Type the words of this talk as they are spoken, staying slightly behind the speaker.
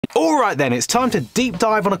Alright then, it's time to deep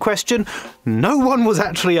dive on a question no one was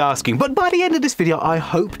actually asking, but by the end of this video I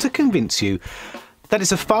hope to convince you that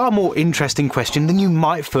it's a far more interesting question than you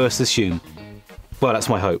might first assume. Well, that's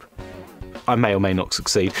my hope. I may or may not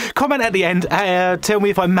succeed. Comment at the end, tell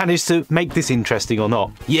me if I managed to make this interesting or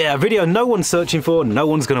not. Yeah, a video no one's searching for, no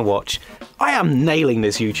one's gonna watch. I am nailing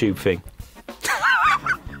this YouTube thing.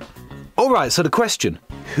 Alright, so the question,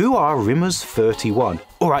 who are Rimmer's 31?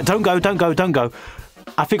 Alright, don't go.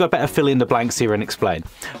 I think I better fill in the blanks here and explain.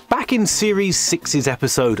 Back in Series 6's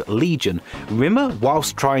episode Legion, Rimmer,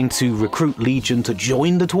 whilst trying to recruit Legion to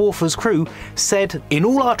join the Dwarfers crew, said, "In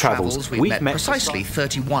all our travels, we've met precisely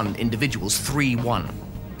 31 individuals, 3-1,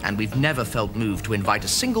 and we've never felt moved to invite a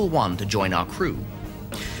single one to join our crew.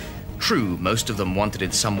 True, most of them wanted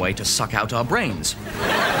in some way to suck out our brains,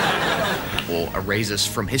 or erase us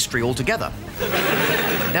from history altogether.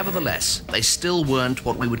 Nevertheless, they still weren't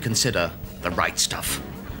what we would consider the right stuff."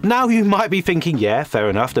 Now you might be thinking, yeah, fair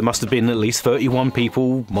enough, there must have been at least 31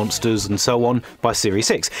 people, monsters and so on by Series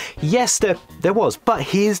 6. Yes, there was, but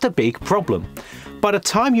here's the big problem. By the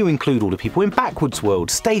time you include all the people in Backwards World,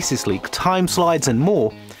 Stasis Leak, Time Slides and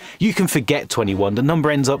more, you can forget 21, the number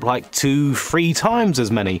ends up like 2-3 times as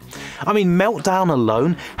many. I mean, Meltdown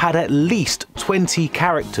alone had at least 20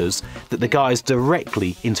 characters that the guys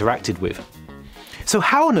directly interacted with. So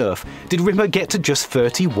how on earth did Rimmer get to just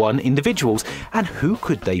 31 individuals, and who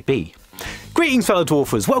could they be? Greetings fellow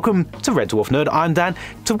dwarfers, welcome to Red Dwarf Nerd, I'm Dan.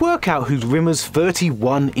 To work out who Rimmer's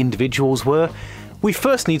 31 individuals were, we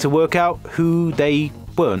first need to work out who they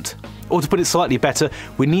weren't. Or to put it slightly better,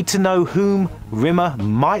 we need to know whom Rimmer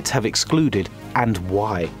might have excluded and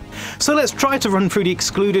why. So let's try to run through the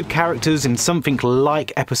excluded characters in something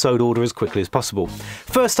like episode order as quickly as possible.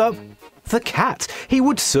 First up, the cat. He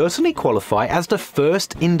would certainly qualify as the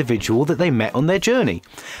first individual that they met on their journey.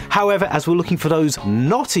 However, as we're looking for those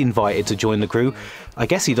not invited to join the crew, I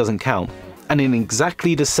guess he doesn't count. And in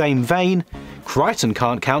exactly the same vein, Kryten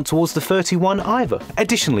can't count towards the 31 either.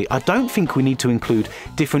 Additionally, I don't think we need to include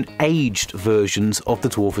different aged versions of the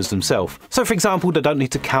Dwarfers themselves. So for example, they don't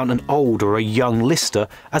need to count an old or a young Lister,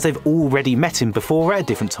 as they've already met him before at a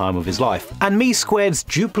different time of his life. And Me Squared's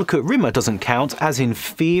duplicate Rimmer doesn't count, as in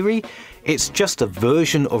theory, it's just a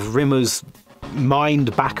version of Rimmer's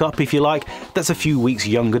mind backup, if you like, that's a few weeks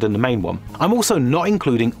younger than the main one. I'm also not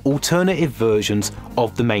including alternative versions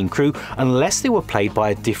of the main crew unless they were played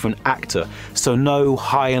by a different actor, so no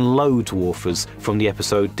high and low dwarfers from the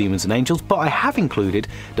episode Demons and Angels, but I have included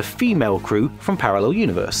the female crew from Parallel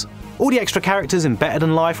Universe. All the extra characters in Better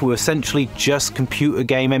Than Life were essentially just computer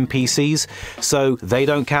game NPCs, so they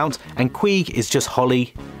don't count, and Queeg is just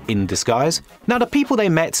Holly in disguise. Now the people they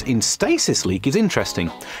met in Stasis Leak is interesting.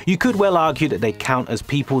 You could well argue that they count as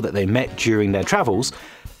people that they met during their travels.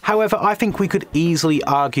 However, I think we could easily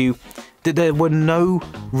argue that there were no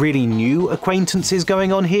really new acquaintances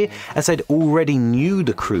going on here, as they'd already knew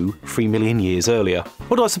the crew 3 million years earlier.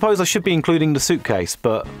 Although I suppose I should be including the suitcase,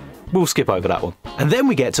 but we'll skip over that one. And then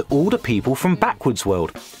we get to all the people from Backwards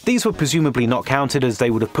World. These were presumably not counted, as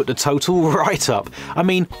they would have put the total right up. I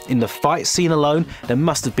mean, in the fight scene alone, there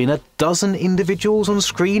must have been a dozen individuals on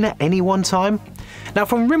screen at any one time. Now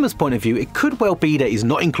from Rimmer's point of view, it could well be that he's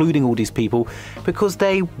not including all these people because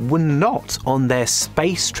they were not on their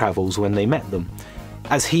space travels when they met them,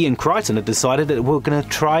 as he and Kryten had decided that we're going to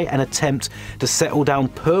try and attempt to settle down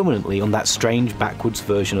permanently on that strange backwards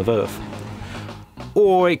version of Earth.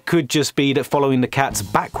 Or it could just be that following the cat's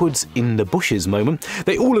backwards in the bushes moment,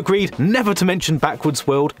 they all agreed never to mention Backwards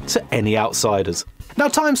World to any outsiders. Now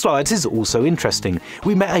Time Slides is also interesting.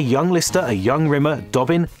 We met a young Lister, a young Rimmer,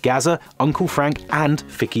 Dobbin, Gaza, Uncle Frank and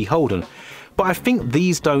Vicky Holden. But I think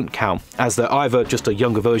these don't count, as they're either just a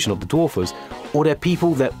younger version of the Dwarfers, or they're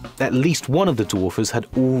people that at least one of the Dwarfers had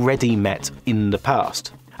already met in the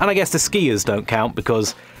past. And I guess the skiers don't count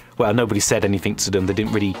because, well, nobody said anything to them, they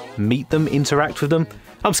didn't really meet them, interact with them.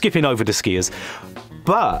 I'm skipping over the skiers.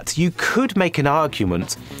 But you could make an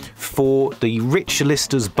argument for the rich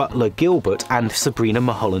Listers Butler Gilbert and Sabrina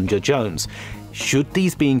Mulhollinger Jones. Should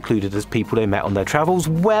these be included as people they met on their travels?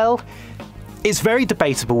 Well, it's very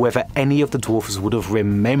debatable whether any of the Dwarfers would have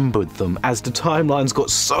remembered them, as the timelines got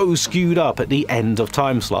so skewed up at the end of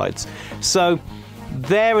Time Slides. So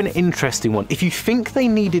they're an interesting one. If you think they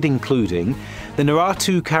needed including, then there are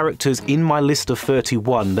two characters in my list of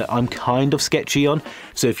 31 that I'm kind of sketchy on.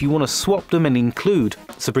 So if you want to swap them and include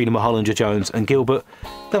Sabrina Mulholland-Jones and Gilbert,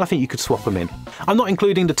 then I think you could swap them in. I'm not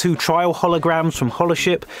including the 2 trial holograms from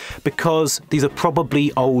Holoship because these are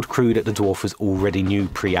probably old crew that the dwarf was already knew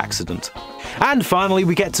pre-accident. And finally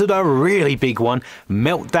we get to the really big one,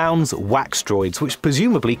 Meltdown's wax droids, which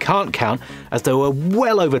presumably can't count as there were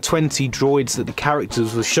well over 20 droids that the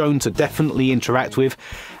characters were shown to definitely interact with,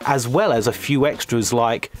 as well as a few extras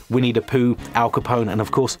like Winnie the Pooh, Al Capone and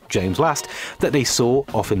of course James Last that they saw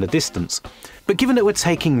off in the distance. But given that we're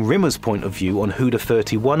taking Rimmer's point of view on who the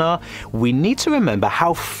 31 are, we need to remember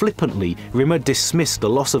how flippantly Rimmer dismissed the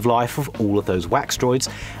loss of life of all of those wax droids,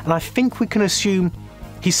 and I think we can assume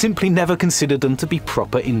he simply never considered them to be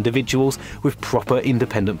proper individuals with proper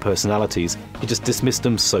independent personalities. He just dismissed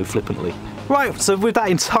them so flippantly. Right, so with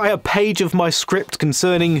that entire page of my script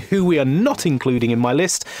concerning who we are not including in my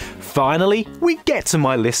list, finally we get to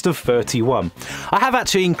my list of 31. I have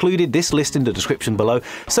actually included this list in the description below,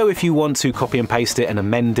 so if you want to copy and paste it and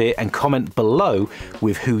amend it and comment below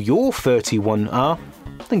with who your 31 are,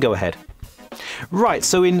 then go ahead. Right,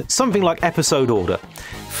 so in something like episode order,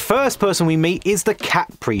 first person we meet is the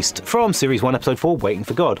Cat Priest from Series 1 Episode 4 Waiting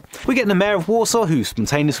for God. We get the Mayor of Warsaw who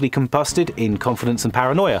spontaneously combusted in Confidence and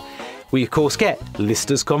Paranoia. We of course get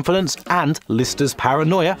Lister's Confidence and Lister's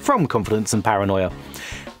Paranoia from Confidence and Paranoia.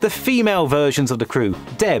 The female versions of the crew,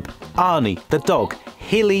 Deb, Arnie, the dog,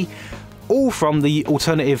 Hilly, all from the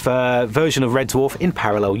alternative version of Red Dwarf in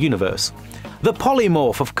Parallel Universe. The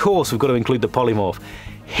Polymorph, of course we've got to include the Polymorph.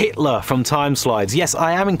 Hitler from Time Slides. Yes,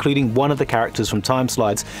 I am including one of the characters from Time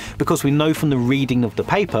Slides because we know from the reading of the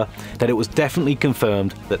paper that it was definitely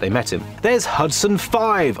confirmed that they met him. There's Hudson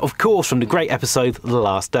 5, of course, from the great episode The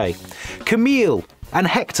Last Day. Camille and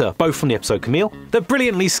Hector, both from the episode Camille. The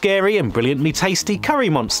brilliantly scary and brilliantly tasty curry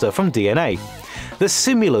monster from DNA. The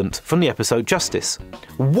Simulant from the episode Justice.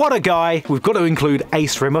 What a guy! We've got to include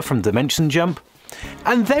Ace Rimmer from Dimension Jump.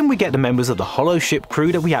 And then we get the members of the Holoship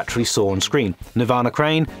crew that we actually saw on screen. Nirvana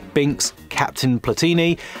Crane, Binks, Captain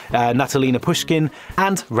Platini, Natalina Pushkin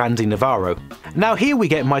and Randy Navarro. Now here we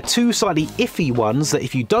get my 2 slightly iffy ones that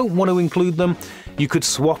if you don't want to include them, you could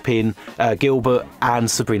swap in Gilbert and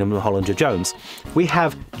Sabrina Mulholland-Jones. We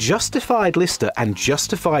have Justified Lister and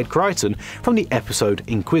Justified Kryten from the episode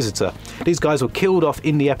Inquisitor. These guys were killed off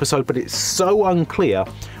in the episode, but it's so unclear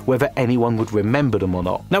whether anyone would remember them or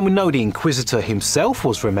not. Now we know the Inquisitor himself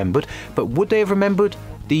was remembered, but would they have remembered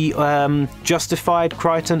the Justified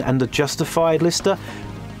Kryten and the Justified Lister?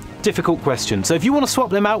 Difficult question. So if you want to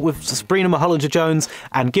swap them out with Sabrina Mulholland-Jones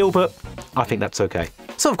and Gilbert, I think that's okay.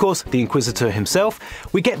 So of course, the Inquisitor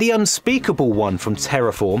himself, we get the Unspeakable One from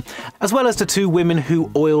Terraform, as well as the 2 women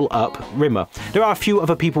who oil up Rimmer. There are a few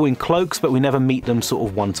other people in cloaks, but we never meet them sort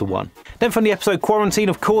of one-to-one. Then from the episode Quarantine,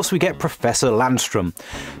 of course, we get Professor Landstrom.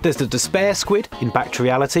 There's the Despair Squid in Back to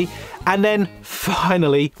Reality, and then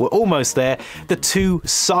finally, we're almost there, the 2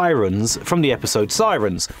 Sirens from the episode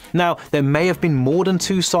Sirens. Now, there may have been more than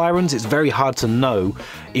 2 Sirens. It's very hard to know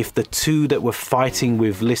if the 2 that were fighting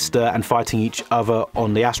with Lister and fighting each other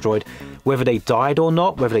on the asteroid, whether they died or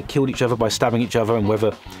not, whether they killed each other by stabbing each other, and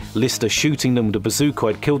whether Lister shooting them with a bazooka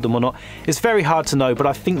had killed them or not. It's very hard to know, but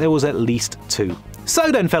I think there was at least 2.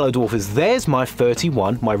 So then, fellow dwarfers, there's my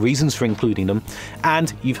 31, my reasons for including them,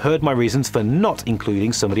 and you've heard my reasons for not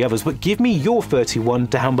including some of the others, but give me your 31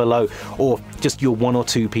 down below, or just your 1 or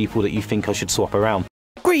 2 people that you think I should swap around.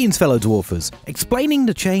 Greetings fellow dwarfers, explaining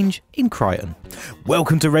the change in Kryten.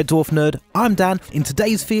 Welcome to Red Dwarf Nerd, I'm Dan. In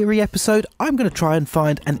today's theory episode, I'm going to try and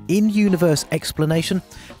find an in-universe explanation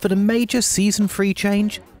for the major Season 3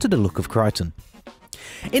 change to the look of Kryten.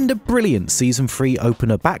 In the brilliant Season 3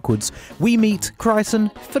 opener backwards, we meet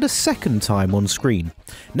Kryten for the 2nd time on screen,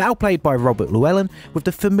 now played by Robert Llewellyn with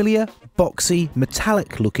the familiar, boxy,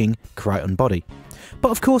 metallic-looking Kryten body. But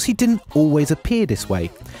of course he didn't always appear this way.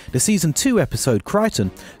 The Season 2 episode Kryten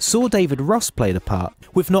saw David Ross play the part,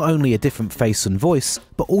 with not only a different face and voice,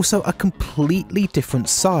 but also a completely different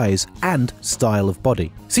size and style of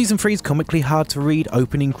body. Season 3's comically hard to read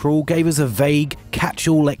opening crawl gave us a vague,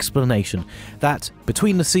 catch-all explanation that,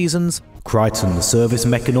 between the seasons, Kryten, the service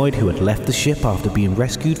mechanoid who had left the ship after being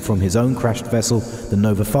rescued from his own crashed vessel, the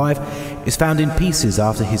Nova 5, is found in pieces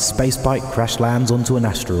after his spacebike crash lands onto an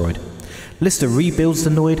asteroid. Lister rebuilds the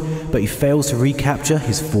Noid, but he fails to recapture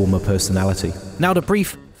his former personality. Now the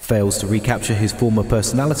brief fails to recapture his former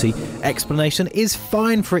personality explanation is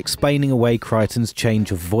fine for explaining away Kryten's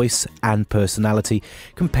change of voice and personality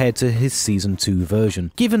compared to his Season 2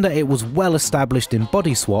 version, given that it was well established in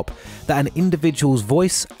Body Swap that an individual's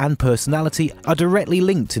voice and personality are directly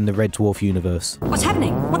linked in the Red Dwarf universe. What's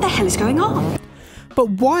happening? What the hell is going on? But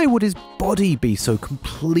why would his body be so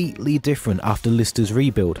completely different after Lister's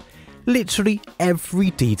rebuild? Literally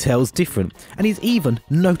every detail's different, and he's even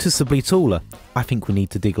noticeably taller. I think we need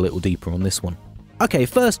to dig a little deeper on this one. Okay,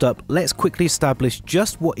 first up, let's quickly establish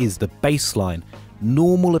just what is the baseline,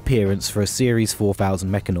 normal appearance for a Series 4000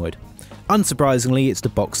 mechanoid. Unsurprisingly, it's the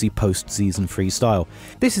boxy post-Season 3 style.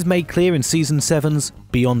 This is made clear in Season 7's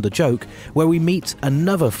Beyond the Joke, where we meet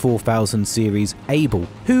another 4000 series Abel,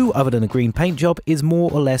 who, other than a green paint job, is more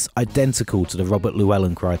or less identical to the Robert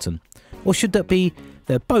Llewellyn Kryten. Or should that be,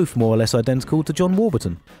 they're both more or less identical to John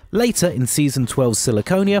Warburton. Later in Season 12's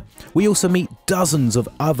Siliconia, we also meet dozens of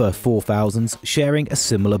other 4000s sharing a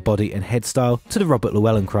similar body and head style to the Robert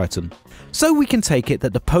Llewellyn Kryten. So we can take it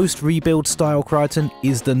that the post-rebuild style Kryten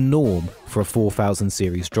is the norm for a 4000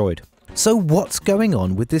 series droid. So what's going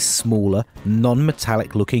on with this smaller,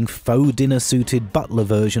 non-metallic looking faux dinner suited butler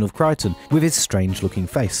version of Kryten with his strange looking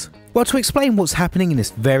face? Well, to explain what's happening in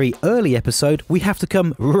this very early episode, we have to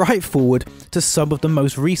come right forward to some of the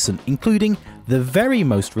most recent, including the very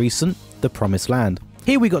most recent, The Promised Land.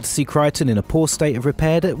 Here we got to see Kryten in a poor state of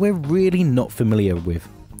repair that we're really not familiar with.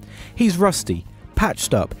 He's rusty,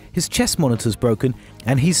 patched up, his chest monitor's broken,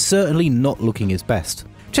 and he's certainly not looking his best.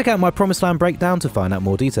 Check out my Promised Land breakdown to find out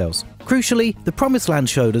more details. Crucially, the Promised Land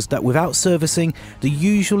showed us that without servicing, the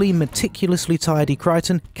usually meticulously tidy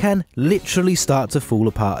Kryten can literally start to fall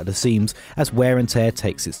apart at the seams as wear and tear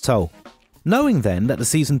takes its toll. Knowing then that the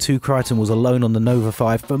Season 2 Kryten was alone on the Nova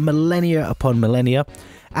 5 for millennia upon millennia,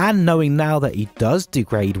 and knowing now that he does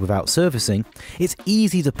degrade without servicing, it's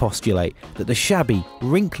easy to postulate that the shabby,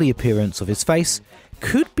 wrinkly appearance of his face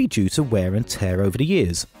could be due to wear and tear over the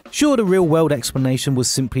years. Sure, the real world explanation was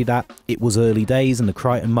simply that it was early days and the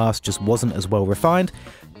Kryten mask just wasn't as well refined,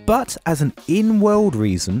 but as an in-world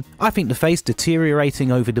reason, I think the face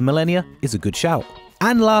deteriorating over the millennia is a good shout.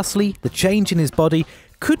 And lastly, the change in his body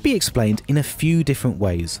could be explained in a few different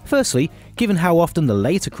ways. Firstly, given how often the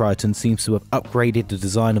later Kryten seems to have upgraded the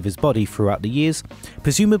design of his body throughout the years,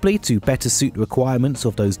 presumably to better suit the requirements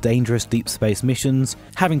of those dangerous deep space missions,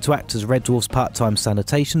 having to act as Red Dwarf's part-time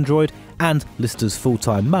sanitation droid and Lister's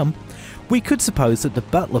full-time mum, we could suppose that the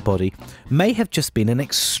butler body may have just been an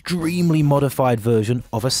extremely modified version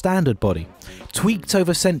of a standard body, tweaked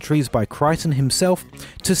over centuries by Kryten himself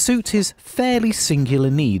to suit his fairly singular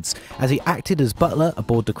needs as he acted as butler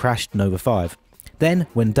aboard the crashed Nova 5. Then,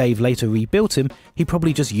 when Dave later rebuilt him, he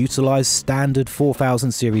probably just utilised standard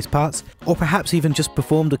 4000 series parts, or perhaps even just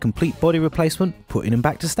performed a complete body replacement, putting him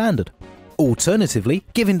back to standard. Alternatively,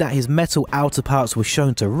 given that his metal outer parts were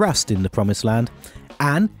shown to rust in the Promised Land,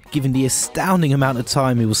 and given the astounding amount of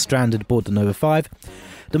time he was stranded aboard the Nova 5,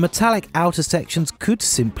 the metallic outer sections could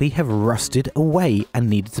simply have rusted away and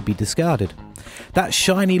needed to be discarded. That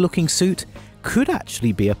shiny looking suit could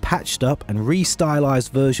actually be a patched up and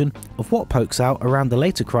re-stylized version of what pokes out around the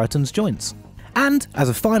later Kryten's joints. And as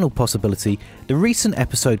a final possibility, the recent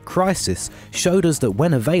episode Crisis showed us that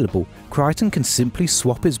when available, Kryten can simply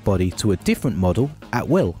swap his body to a different model at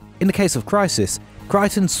will. In the case of Crisis,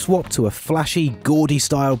 Kryten swapped to a flashy, gaudy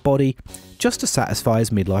style body just to satisfy his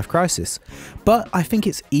midlife crisis. But I think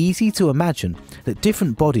it's easy to imagine that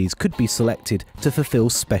different bodies could be selected to fulfill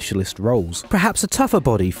specialist roles. Perhaps a tougher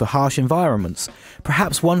body for harsh environments,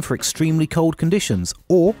 perhaps one for extremely cold conditions,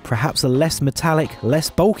 or perhaps a less metallic, less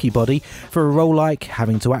bulky body for a role like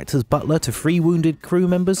having to act as butler to 3 wounded crew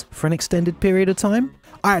members for an extended period of time.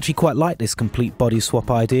 I actually quite like this complete body swap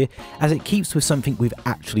idea, as it keeps with something we've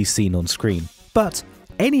actually seen on screen. But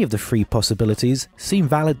any of the 3 possibilities seem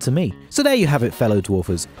valid to me. So there you have it, fellow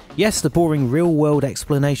dwarfers. Yes, the boring real-world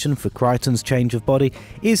explanation for Kryten's change of body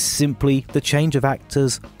is simply the change of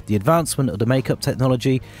actors, the advancement of the makeup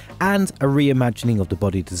technology, and a reimagining of the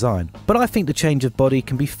body design. But I think the change of body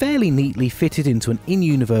can be fairly neatly fitted into an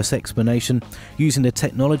in-universe explanation using the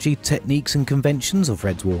technology, techniques and conventions of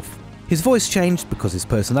Red Dwarf. His voice changed because his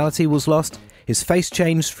personality was lost, his face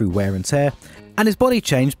changed through wear and tear, and his body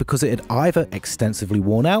changed because it had either extensively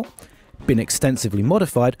worn out, been extensively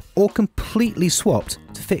modified, or completely swapped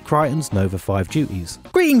to fit Kryten's Nova 5 duties.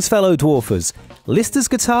 Greetings, fellow dwarfers! Lister's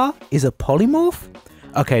guitar is a polymorph?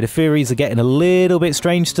 Okay, the theories are getting a little bit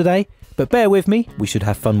strange today, but bear with me, we should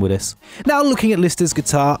have fun with this. Now, looking at Lister's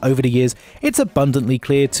guitar over the years, it's abundantly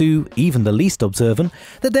clear to even the least observant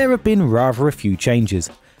that there have been rather a few changes.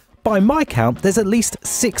 By my count, there's at least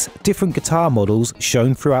 6 different guitar models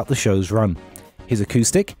shown throughout the show's run. His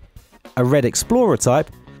acoustic, a Red Explorer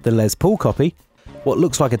type, the Les Paul copy, what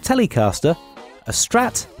looks like a Telecaster, a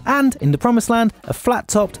Strat, and, in the Promised Land, a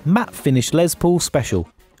flat-topped, matte-finished Les Paul Special.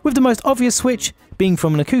 with the most obvious switch being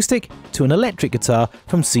from an acoustic to an electric guitar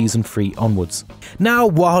from season 3 onwards. Now,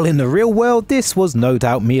 while in the real world this was no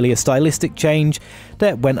doubt merely a stylistic change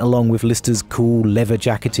that went along with Lister's cool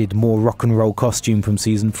leather-jacketed, more rock and roll costume from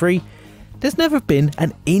season 3, there's never been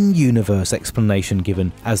an in-universe explanation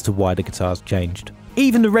given as to why the guitars changed.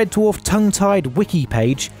 Even the Red Dwarf tongue-tied wiki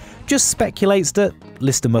page just speculates that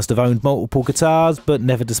Lister must have owned multiple guitars but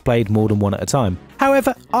never displayed more than one at a time.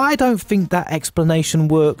 However, I don't think that explanation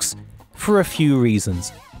works for a few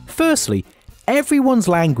reasons. Firstly, everyone's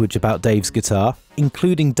language about Dave's guitar,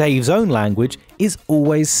 including Dave's own language, is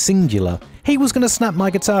always singular. He was going to snap my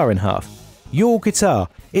guitar in half. Your guitar.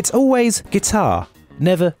 It's always guitar,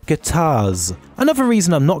 never guitars. Another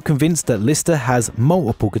reason I'm not convinced that Lister has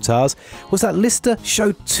multiple guitars was that Lister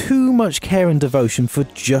showed too much care and devotion for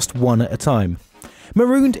just one at a time.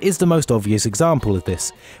 Marooned is the most obvious example of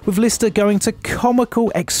this, with Lister going to comical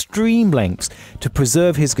extreme lengths to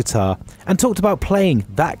preserve his guitar and talked about playing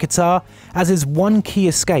that guitar as his one key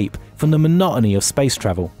escape from the monotony of space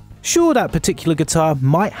travel. Sure, that particular guitar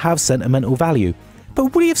might have sentimental value,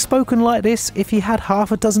 but would he have spoken like this if he had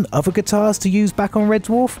half a dozen other guitars to use back on Red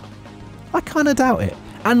Dwarf? I kinda doubt it.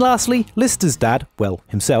 And lastly, Lister's dad, well,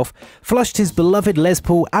 himself, flushed his beloved Les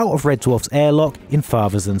Paul out of Red Dwarf's airlock in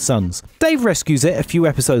Fathers and Sons. Dave rescues it a few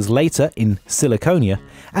episodes later in Siliconia,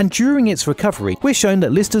 and during its recovery, we're shown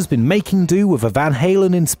that Lister's been making do with a Van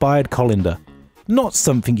Halen-inspired colander. Not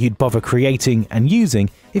something you'd bother creating and using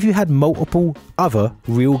if you had multiple other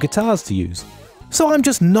real guitars to use. So I'm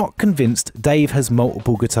just not convinced Dave has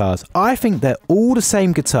multiple guitars. I think they're all the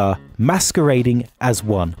same guitar masquerading as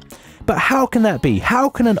one. But how can that be? How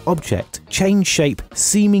can an object change shape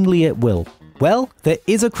seemingly at will? Well, there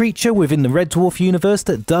is a creature within the Red Dwarf universe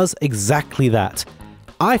that does exactly that.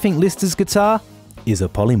 I think Lister's guitar is a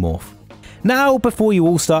polymorph. Now, before you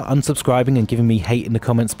all start unsubscribing and giving me hate in the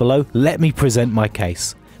comments below, let me present my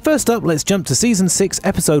case. First up, let's jump to Season 6,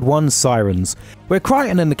 Episode 1, Sirens, where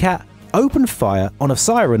Kryten and the cat open fire on a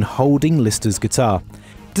siren holding Lister's guitar.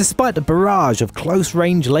 Despite the barrage of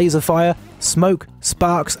close-range laser fire, smoke,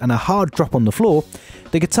 sparks and a hard drop on the floor,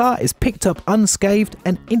 the guitar is picked up unscathed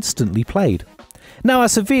and instantly played. Now, I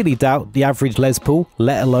severely doubt the average Les Paul,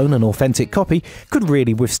 let alone an authentic copy, could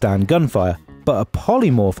really withstand gunfire, but a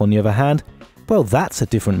polymorph on the other hand, well, that's a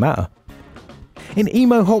different matter. In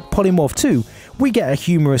Emo Hawk Polymorph 2, we get a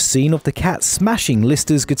humorous scene of the cat smashing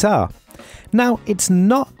Lister's guitar. Now, it's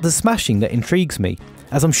not the smashing that intrigues me,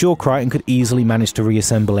 as I'm sure Kryten could easily manage to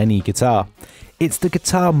reassemble any guitar. It's the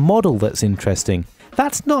guitar model that's interesting.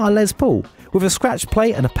 That's not a Les Paul. With a scratch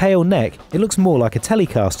plate and a pale neck, it looks more like a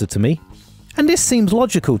Telecaster to me. And this seems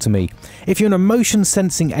logical to me. If you're an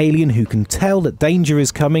emotion-sensing alien who can tell that danger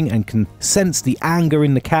is coming and can sense the anger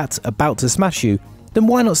in the cat about to smash you, then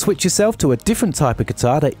why not switch yourself to a different type of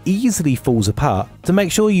guitar that easily falls apart to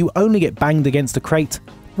make sure you only get banged against a crate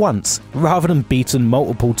once, rather than beaten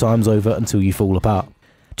multiple times over until you fall apart.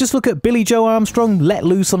 Just look at Billy Joe Armstrong let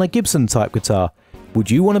loose on a Gibson type guitar. Would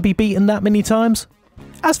you want to be beaten that many times?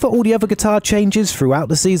 As for all the other guitar changes throughout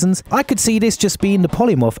the seasons, I could see this just being the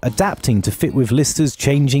polymorph adapting to fit with Lister's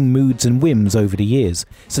changing moods and whims over the years,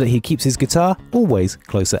 so that he keeps his guitar always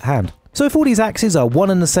close at hand. So if all these axes are one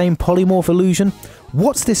and the same polymorph illusion,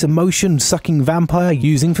 what's this emotion-sucking vampire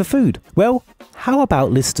using for food? Well, how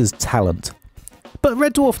about Lister's talent? But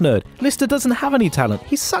Red Dwarf Nerd, Lister doesn't have any talent,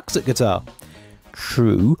 he sucks at guitar.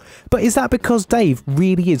 True, but is that because Dave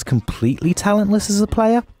really is completely talentless as a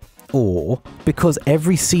player? Or because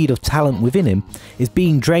every seed of talent within him is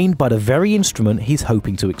being drained by the very instrument he's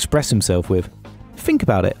hoping to express himself with? Think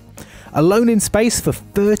about it. Alone in space for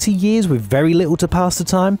 30 years with very little to pass the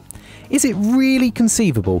time? Is it really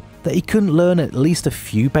conceivable that he couldn't learn at least a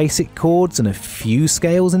few basic chords and a few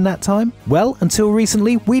scales in that time? Well, until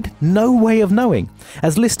recently, we'd no way of knowing,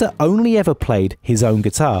 as Lister only ever played his own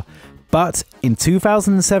guitar. But in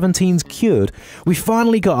 2017's Cured, we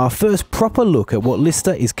finally got our first proper look at what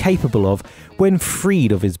Lister is capable of when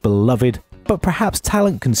freed of his beloved, but perhaps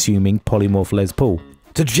talent-consuming polymorph Les Paul.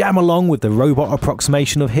 To jam along with the robot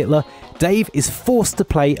approximation of Hitler, Dave is forced to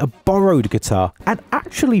play a borrowed guitar and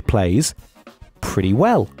actually plays pretty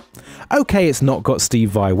well. Okay, it's not got Steve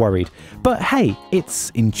Vai worried, but hey, it's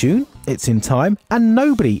in tune, it's in time, and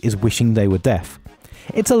nobody is wishing they were deaf.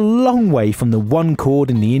 It's a long way from the one chord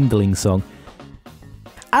in the Indling song.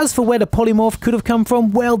 As for where the polymorph could have come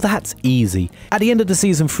from, well, that's easy. At the end of the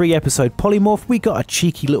season 3 episode Polymorph, we got a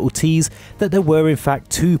cheeky little tease that there were in fact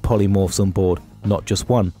 2 polymorphs on board, not just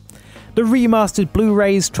one. The remastered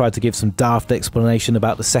Blu-rays tried to give some daft explanation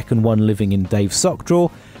about the second one living in Dave's sock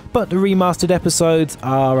drawer, but the remastered episodes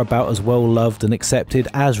are about as well loved and accepted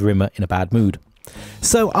as Rimmer in a bad mood.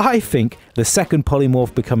 So I think the second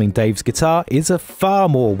polymorph becoming Dave's guitar is a far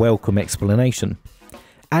more welcome explanation.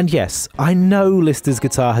 And yes, I know Lister's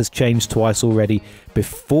guitar has changed twice already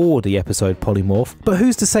before the episode Polymorph, but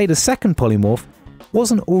who's to say the second polymorph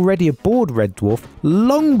wasn't already aboard Red Dwarf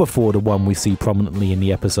long before the one we see prominently in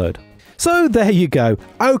the episode? So there you go.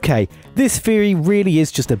 Okay, this theory really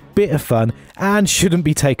is just a bit of fun and shouldn't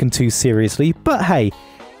be taken too seriously, but hey,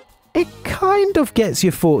 it kind of gets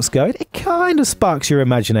your thoughts going, it kind of sparks your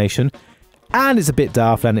imagination, and it's a bit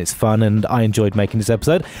daft and it's fun, and I enjoyed making this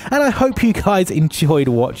episode, and I hope you guys enjoyed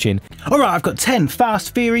watching. Alright, I've got 10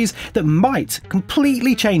 fast theories that might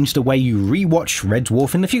completely change the way you rewatch Red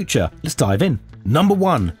Dwarf in the future. Let's dive in. Number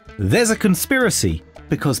 1. There's a conspiracy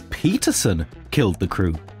because Peterson killed the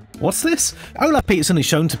crew. What's this? Olaf Peterson is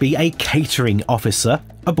shown to be a catering officer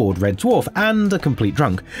aboard Red Dwarf and a complete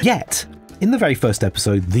drunk. Yet, in the very first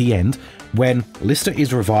episode, The End, when Lister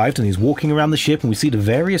is revived and he's walking around the ship and we see the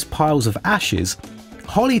various piles of ashes,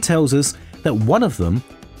 Holly tells us that one of them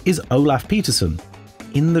is Olaf Peterson.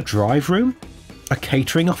 In the drive room? A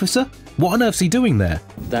catering officer? What on earth's he doing there?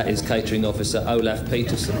 That is catering officer Olaf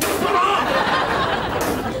Peterson.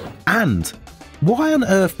 And why on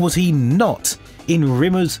earth was he not in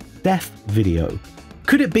Rimmer's death video?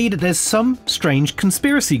 Could it be that there's some strange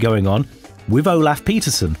conspiracy going on with Olaf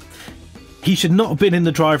Peterson? He should not have been in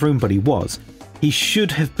the drive room, but he was. He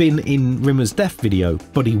should have been in Rimmer's death video,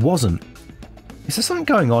 but he wasn't. Is there something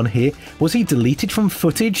going on here? Was he deleted from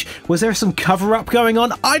footage? Was there some cover-up going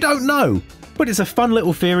on? I don't know, but it's a fun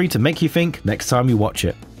little theory to make you think next time you watch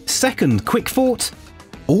it. Second quick thought,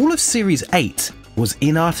 all of Series 8 was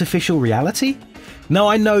in artificial reality? Now,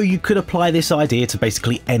 I know you could apply this idea to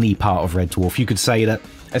basically any part of Red Dwarf. You could say that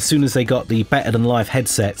as soon as they got the Better Than Life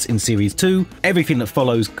headsets in Series 2, everything that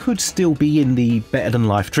follows could still be in the Better Than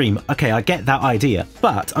Life dream. Okay, I get that idea,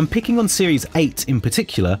 but I'm picking on Series 8 in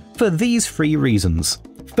particular for these 3 reasons.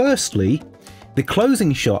 Firstly, the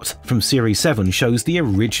closing shot from Series 7 shows the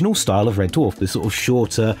original style of Red Dwarf, the sort of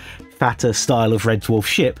shorter, fatter style of Red Dwarf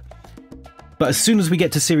ship. But as soon as we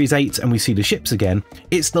get to Series 8 and we see the ships again,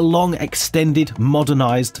 it's the long, extended,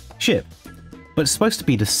 modernised ship. But it's supposed to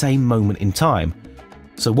be the same moment in time.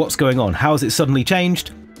 So what's going on? How has it suddenly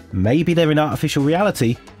changed? Maybe they're in artificial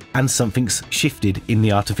reality and something's shifted in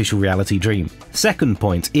the artificial reality dream. Second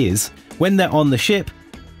point is, when they're on the ship,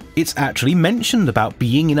 it's actually mentioned about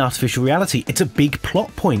being in artificial reality. It's a big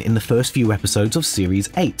plot point in the first few episodes of Series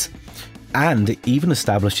 8. And it even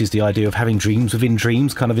establishes the idea of having dreams within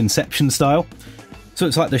dreams, kind of Inception style. So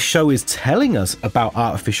it's like the show is telling us about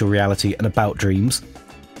artificial reality and about dreams,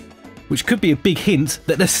 which could be a big hint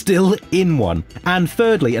that they're still in one. And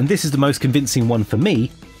thirdly, and this is the most convincing one for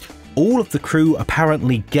me, all of the crew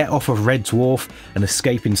apparently get off of Red Dwarf and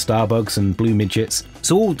escape in Starbugs and Blue Midgets.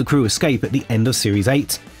 So all of the crew escape at the end of Series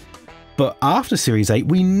 8. But after Series 8,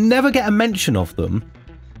 we never get a mention of them.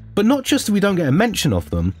 But not just that we don't get a mention of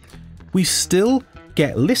them, we still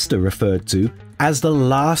get Lister referred to as the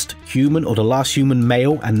last human or the last human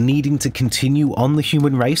male and needing to continue on the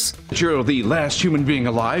human race. You're the last human being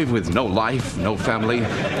alive with no life, no family,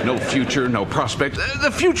 no future, no prospect.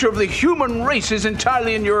 The future of the human race is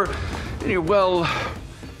entirely in your well...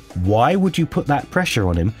 Why would you put that pressure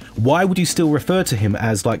on him? Why would you still refer to him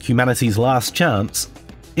as like humanity's last chance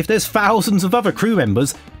if there's thousands of other crew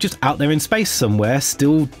members just out there in space somewhere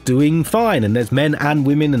still doing fine, and there's men and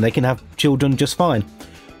women and they can have children just fine?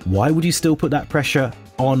 Why would you still put that pressure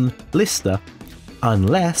on Lister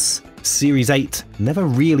unless Series 8 never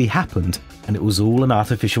really happened and it was all an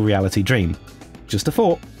artificial reality dream? Just a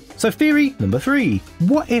thought. So theory number 3.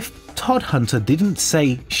 What if Todd Hunter didn't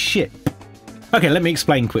say ship? Okay, let me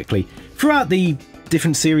explain quickly. Throughout the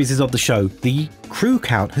different series of the show, the crew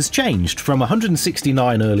count has changed from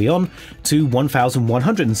 169 early on to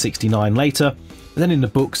 1,169 later. Then in the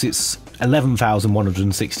books it's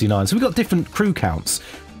 11,169. So we've got different crew counts,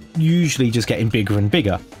 usually just getting bigger and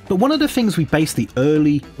bigger. But one of the things we base the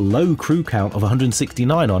early low crew count of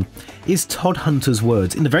 169 on is Todd Hunter's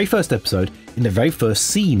words. In the very first episode, in the very first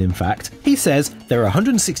scene in fact, he says there are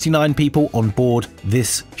 169 people on board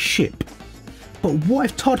this ship. But what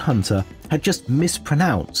if Todd Hunter had just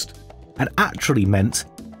mispronounced and actually meant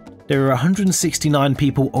there are 169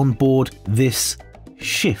 people on board this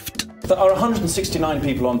shift? There are 169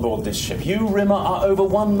 people on board this ship. You, Rimmer, are over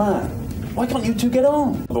one man. Why can't you two get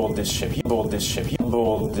on? Board this ship, board this ship,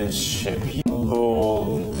 board this ship,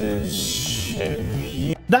 board this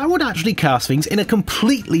ship. That would actually cast things in a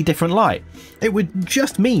completely different light. It would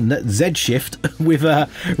just mean that Z Shift, with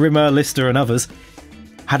Rimmer, Lister and others,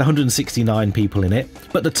 had 169 people in it,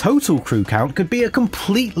 but the total crew count could be a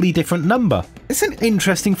completely different number. It's an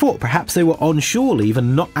interesting thought. Perhaps they were on shore leave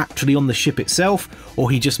and not actually on the ship itself, or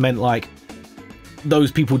he just meant like, those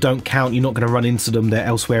people don't count, you're not going to run into them, they're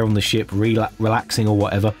elsewhere on the ship, relaxing or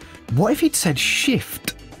whatever. What if he'd said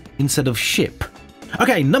shift instead of ship?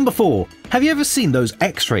 Okay, number 4. Have you ever seen those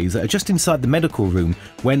x-rays that are just inside the medical room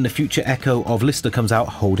when the future echo of Lister comes out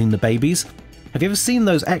holding the babies? Have you ever seen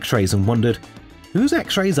those x-rays and wondered, whose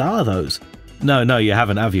x-rays are those? No, you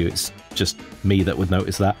haven't, have you? It's just me that would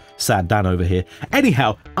notice that. Sad Dan over here.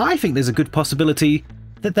 Anyhow, I think there's a good possibility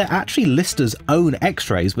that they're actually Lister's own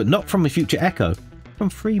x-rays, but not from a future echo,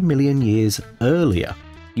 from 3 million years earlier.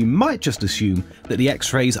 You might just assume that the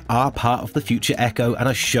x-rays are part of the future echo and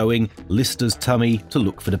are showing Lister's tummy to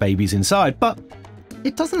look for the babies inside, but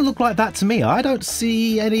it doesn't look like that to me. I don't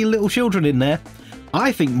see any little children in there.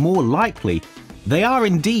 I think more likely they are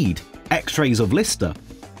indeed x-rays of Lister,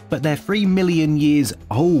 but they're 3 million years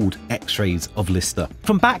old x-rays of Lister,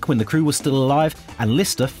 from back when the crew was still alive and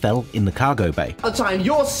Lister fell in the cargo bay. At the time,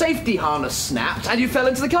 your safety harness snapped and you fell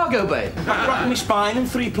into the cargo bay. I cracked my spine in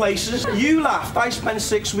 3 places. You laughed. I spent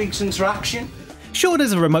 6 weeks in traction. Sure,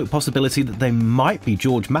 there's a remote possibility that they might be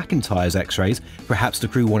George McIntyre's x-rays. Perhaps the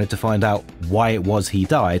crew wanted to find out why it was he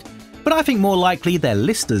died, but I think more likely they're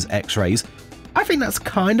Lister's x-rays. I think that's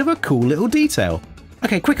kind of a cool little detail.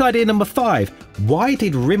 Okay, quick idea number 5. Why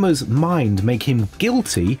did Rimmer's mind make him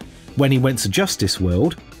guilty when he went to Justice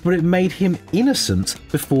World, but it made him innocent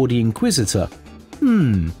before the Inquisitor?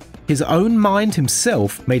 His own mind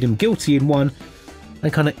himself made him guilty in one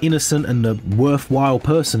and kind of innocent and a worthwhile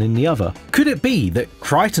person in the other. Could it be that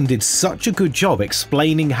Kryten did such a good job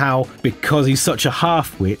explaining how, because he's such a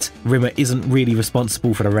half-wit, Rimmer isn't really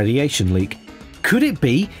responsible for the radiation leak? Could it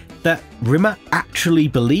be that Rimmer actually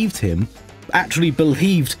believed him, actually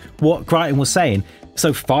believed what Kryten was saying,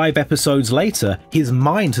 so 5 episodes later his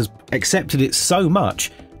mind has accepted it so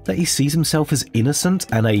much that he sees himself as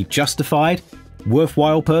innocent and a justified,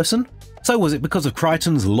 worthwhile person? So was it because of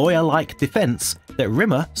Kryten's lawyer-like defense that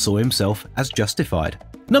Rimmer saw himself as justified?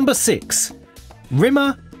 Number 6.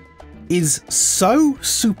 Rimmer is so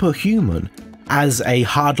superhuman as a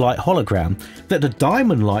hard light hologram that the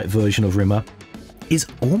diamond light version of Rimmer is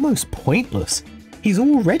almost pointless. He's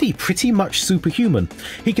already pretty much superhuman.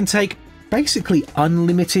 He can take basically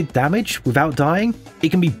unlimited damage without dying. He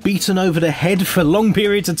can be beaten over the head for long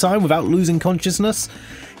periods of time without losing consciousness.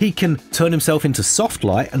 He can turn himself into soft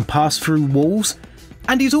light and pass through walls.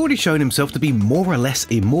 And he's already shown himself to be more or less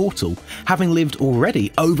immortal, having lived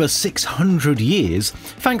already over 600 years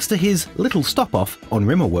thanks to his little stop-off on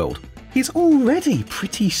Rimmerworld. He's already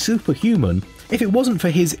pretty superhuman. If it wasn't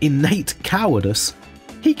for his innate cowardice,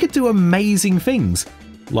 he could do amazing things,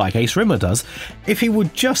 like Ace Rimmer does, if he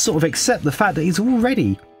would just sort of accept the fact that he's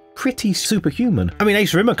already pretty superhuman. I mean,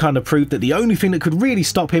 Ace Rimmer kind of proved that the only thing that could really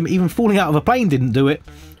stop him even falling out of a plane didn't do it,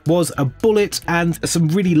 was a bullet and some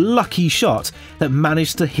really lucky shot that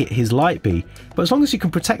managed to hit his light bee. But as long as you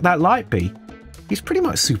can protect that light bee, he's pretty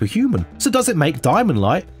much superhuman. So does it make Diamond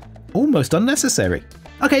Light almost unnecessary?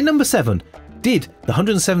 Okay, number 7. Did the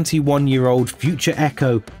 171-year-old future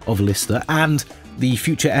echo of Lister and the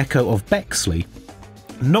future echo of Bexley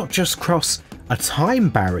not just cross a time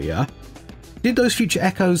barrier, did those future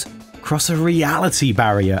echoes cross a reality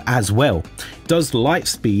barrier as well? Does light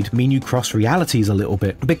speed mean you cross realities a little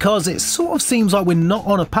bit? Because it sort of seems like we're not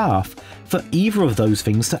on a path for either of those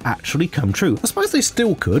things to actually come true. I suppose they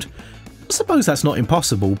still could. I suppose that's not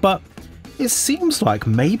impossible, but it seems like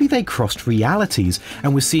maybe they crossed realities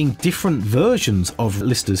and we're seeing different versions of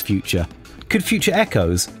Lister's future. Could future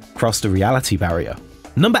echoes cross the reality barrier?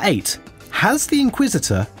 Number 8. Has the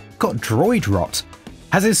Inquisitor got droid rot?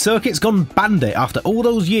 Has his circuits gone bandit after all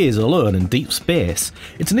those years alone in deep space?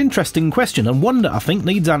 It's an interesting question and one that I think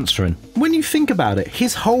needs answering. When you think about it,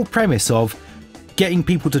 his whole premise of getting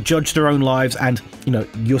people to judge their own lives and,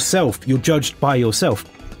 yourself, you're judged by yourself.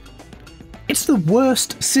 It's the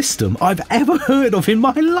worst system I've ever heard of in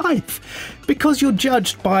my life, because you're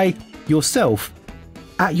judged by yourself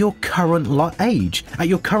at your current age, at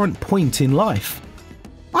your current point in life.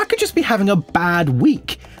 I could just be having a bad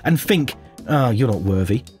week and think, oh, you're not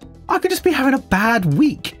worthy. I could just be having a bad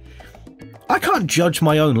week. I can't judge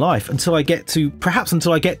my own life until I get to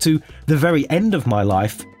the very end of my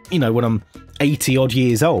life, when I'm 80 odd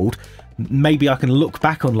years old. Maybe I can look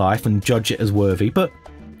back on life and judge it as worthy, but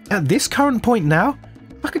at this current point now,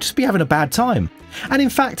 I could just be having a bad time. And in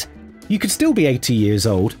fact, you could still be 80 years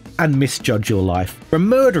old and misjudge your life. A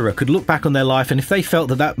murderer could look back on their life and if they felt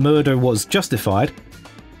that murder was justified,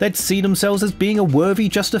 they'd see themselves as being a worthy,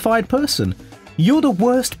 justified person. You're the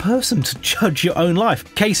worst person to judge your own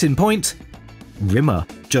life. Case in point, Rimmer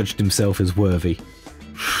judged himself as worthy.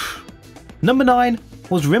 Number 9,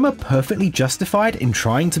 was Rimmer perfectly justified in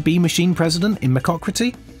trying to be machine president in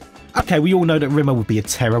Mechocracy? Okay, we all know that Rimmer would be a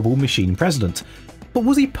terrible machine president, but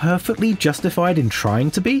was he perfectly justified in trying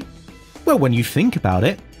to be? Well, when you think about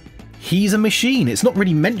it, he's a machine. It's not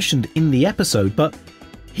really mentioned in the episode, but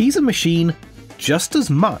he's a machine just as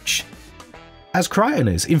much as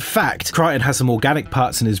Kryten is. In fact, Kryten has some organic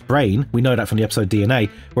parts in his brain, we know that from the episode DNA,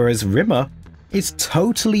 whereas Rimmer is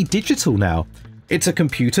totally digital now. It's a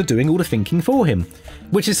computer doing all the thinking for him,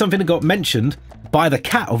 which is something that got mentioned by the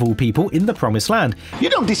cat of all people in the Promised Land. You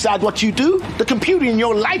don't decide what you do. The computer in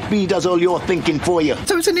your life bee does all your thinking for you.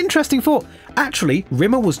 So it's an interesting thought. Actually,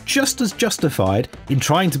 Rimmer was just as justified in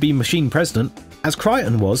trying to be machine president as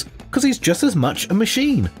Kryten was, because he's just as much a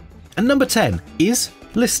machine. And number 10, is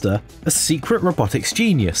Lister a secret robotics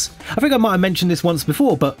genius? I think I might have mentioned this once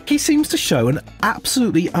before, but he seems to show an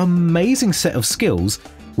absolutely amazing set of skills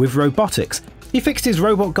with robotics. He fixed his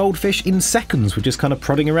robot goldfish in seconds with just kind of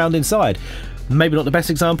prodding around inside. Maybe not the best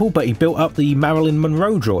example, but he built up the Marilyn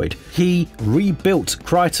Monroe droid. He rebuilt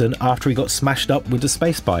Kryten after he got smashed up with the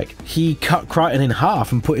space bike. He cut Kryten in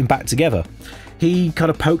half and put him back together. He kind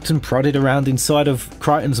of poked and prodded around inside of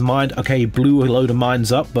Kryten's mind. Okay, he blew a load of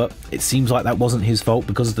minds up, but it seems like that wasn't his fault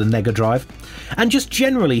because of the Nega drive. And just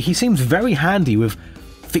generally, he seems very handy with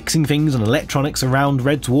fixing things and electronics around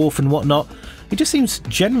Red Dwarf and whatnot. He just seems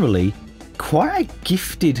generally quite a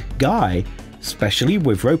gifted guy, especially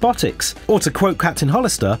with robotics. Or to quote Captain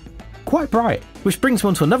Hollister, quite bright. Which brings me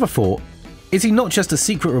on to another thought. Is he not just a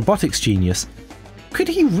secret robotics genius? Could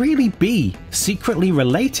he really be secretly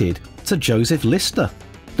related to Joseph Lister?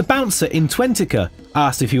 The bouncer in Twentica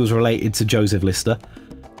asked if he was related to Joseph Lister.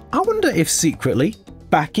 I wonder if secretly,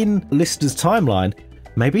 back in Lister's timeline,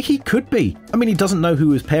 maybe he could be. I mean, he doesn't know who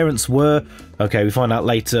his parents were. Okay, we find out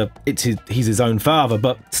later he's his own father,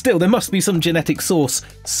 but still, there must be some genetic source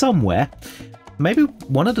somewhere. Maybe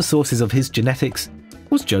one of the sources of his genetics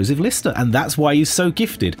was Joseph Lister, and that's why he's so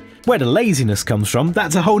gifted. Where the laziness comes from,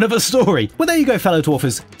 that's a whole other story. Well, there you go, fellow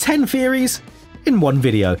dwarfers. 10 theories in one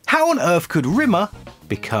video. How on earth could Rimmer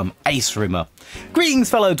become Ace Rimmer?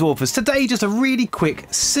 Greetings, fellow dwarfers. Today, just a really quick,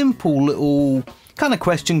 simple little kind of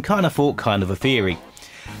question, kind of thought, kind of a theory.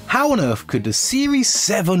 How on earth could the Series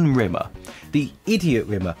 7 Rimmer, the idiot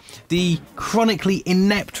Rimmer, the chronically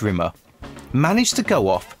inept Rimmer, manage to go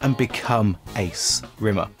off and become Ace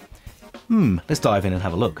Rimmer? Let's dive in and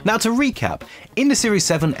have a look. Now, to recap, in the Series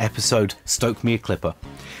 7 episode Stoke Me a Clipper,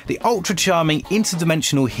 the ultra-charming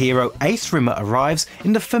interdimensional hero Ace Rimmer arrives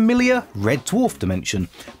in the familiar Red Dwarf dimension,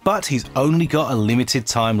 but he's only got a limited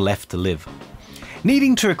time left to live.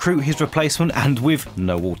 Needing to recruit his replacement, and with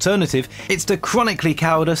no alternative, it's the chronically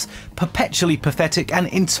cowardice, perpetually pathetic and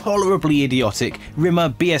intolerably idiotic Rimmer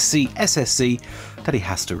BSc SSC that he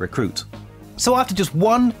has to recruit. So after just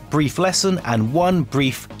one brief lesson and one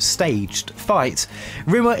brief staged fight,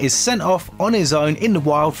 Rimmer is sent off on his own in the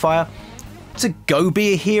wildfire to go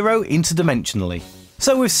be a hero interdimensionally.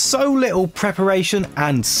 So with so little preparation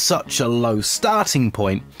and such a low starting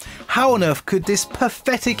point, how on earth could this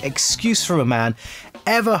pathetic excuse from a man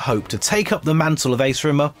ever hope to take up the mantle of Ace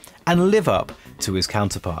Rimmer and live up to his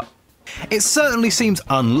counterpart? It certainly seems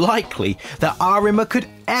unlikely that our Rimmer could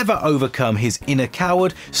ever overcome his inner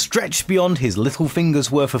coward, stretch beyond his little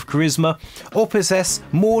finger's worth of charisma, or possess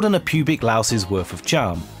more than a pubic louse's worth of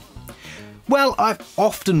charm. Well, I've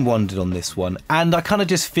often wondered on this one, and I kind of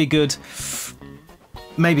just figured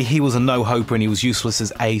maybe he was a no-hoper and he was useless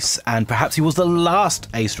as Ace, and perhaps he was the last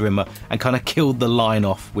Ace Rimmer and kind of killed the line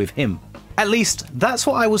off with him. At least, that's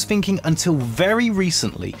what I was thinking until very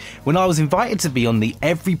recently, when I was invited to be on the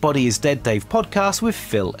Everybody is Dead Dave podcast with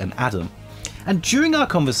Phil and Adam. And during our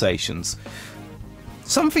conversations,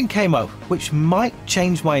 something came up which might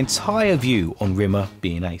change my entire view on Rimmer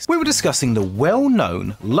being Ace. We were discussing the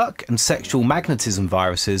well-known luck and sexual magnetism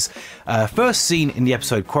viruses, first seen in the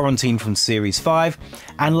episode Quarantine from Series 5,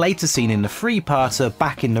 and later seen in the three-parter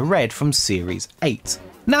Back in the Red from Series 8.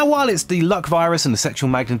 Now, while it's the luck virus and the sexual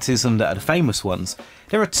magnetism that are the famous ones,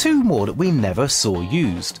 there are two more that we never saw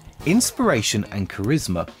used: inspiration and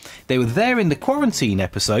charisma. They were there in the Quarantine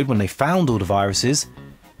episode when they found all the viruses,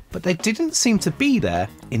 but they didn't seem to be there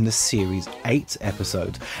in the Series 8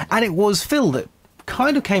 episode. And it was Phil that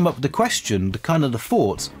kind of came up with the question, the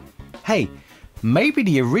thought, hey, maybe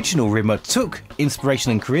the original Rimmer took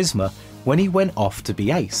inspiration and charisma when he went off to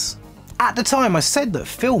be Ace. At the time, I said that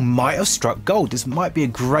Phil might have struck gold. This might be a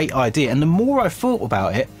great idea. And the more I thought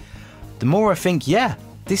about it, the more I think, yeah,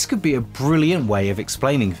 this could be a brilliant way of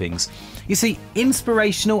explaining things. You see,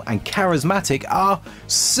 inspirational and charismatic are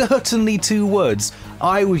certainly two words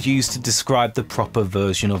I would use to describe the proper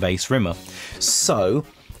version of Ace Rimmer. So,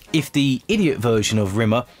 If the idiot version of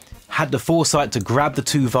Rimmer had the foresight to grab the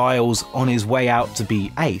 2 vials on his way out to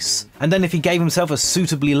be Ace, and then if he gave himself a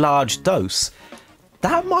suitably large dose,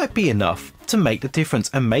 that might be enough to make the difference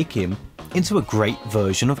and make him into a great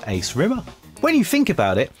version of Ace Rimmer. When you think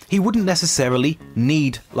about it, he wouldn't necessarily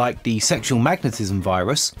need like the sexual magnetism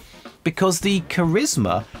virus, because the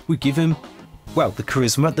charisma would give him, well, the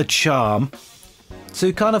charisma, the charm,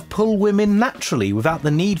 to kind of pull women naturally without the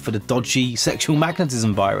need for the dodgy sexual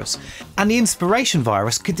magnetism virus. And the inspiration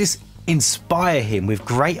virus could just inspire him with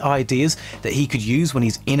great ideas that he could use when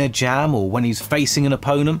he's in a jam or when he's facing an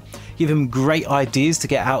opponent, give him great ideas to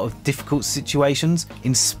get out of difficult situations,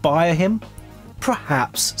 inspire him?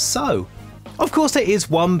 Perhaps so. Of course, there is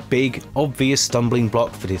one big, obvious stumbling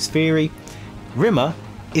block for this theory. Rimmer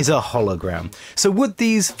is a hologram. So would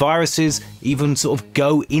these viruses even sort of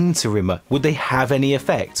go into Rimmer? Would they have any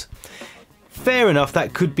effect? Fair enough,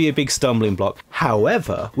 that could be a big stumbling block.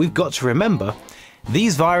 However, we've got to remember,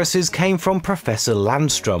 these viruses came from Professor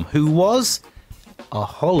Landstrom, who was a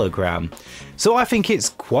hologram. So I think it's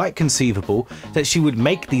quite conceivable that she would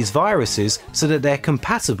make these viruses so that they're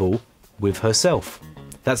compatible with herself.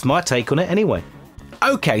 That's my take on it anyway.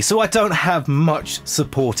 Okay, so I don't have much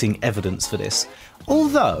supporting evidence for this.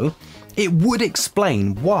 Although, it would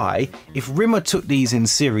explain why, if Rimmer took these in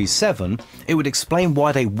Series 7, it would explain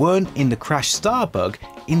why they weren't in the Crash Starbug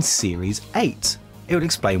in Series 8. It would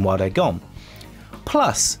explain why they're gone.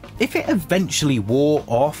 Plus, if it eventually wore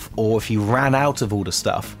off, or if he ran out of all the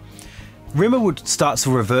stuff, Rimmer would start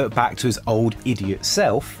to revert back to his old idiot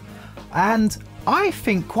self, and I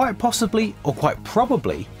think quite possibly, or quite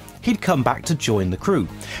probably, he'd come back to join the crew,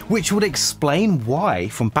 which would explain why,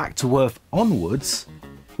 from Back to Earth onwards,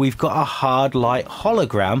 we've got a hard light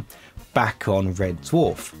hologram back on Red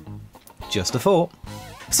Dwarf. Just a thought.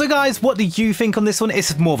 So guys, what do you think on this one?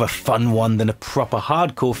 It's more of a fun one than a proper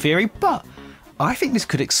hardcore theory, but I think this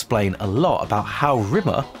could explain a lot about how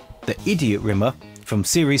Rimmer, the idiot Rimmer from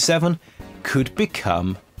Series 7, could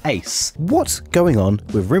become Ace. What's going on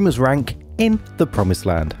with Rimmer's rank in the Promised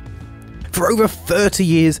Land? For over 30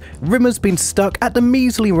 years, Rimmer's been stuck at the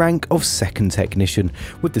measly rank of 2nd Technician,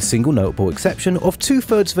 with the single notable exception of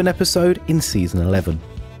 2/3 of an episode in Season 11.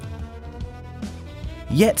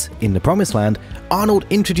 Yet, in the Promised Land, Arnold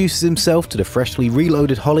introduces himself to the freshly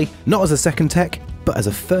reloaded Holly not as a 2nd Tech, but as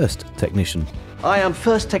a 1st Technician. I am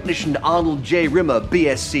 1st Technician Arnold J. Rimmer,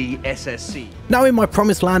 BSc, SSC. Now, in my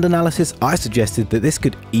Promised Land analysis, I suggested that this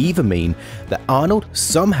could either mean that Arnold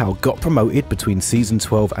somehow got promoted between Season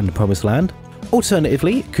 12 and the Promised Land.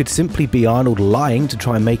 Alternatively, it could simply be Arnold lying to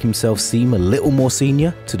try and make himself seem a little more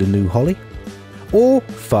senior to the new Holly. Or,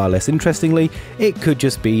 far less interestingly, it could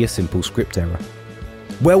just be a simple script error.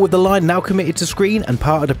 Well, with the line now committed to screen and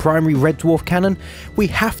part of the primary Red Dwarf canon, we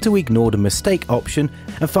have to ignore the mistake option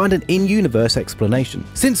and find an in-universe explanation.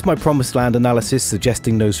 Since my Promised Land analysis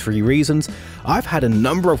suggesting those 3 reasons, I've had a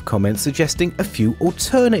number of comments suggesting a few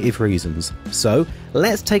alternative reasons. So,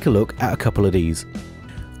 let's take a look at a couple of these.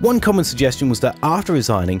 One common suggestion was that after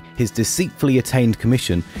resigning his deceitfully attained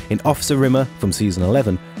commission in Officer Rimmer from Season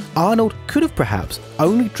 11, Arnold could have perhaps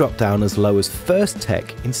only dropped down as low as 1st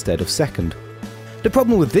Tech instead of 2nd. The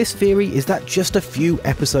problem with this theory is that just a few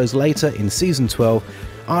episodes later in Season 12,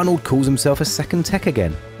 Arnold calls himself a 2nd Tech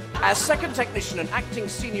again. As 2nd Technician and Acting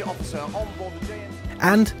Senior Officer on board the JN...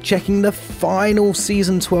 And checking the final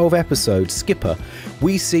Season 12 episode, Skipper,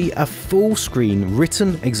 we see a full-screen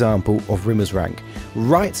written example of Rimmer's rank,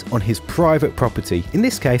 right on his private property. In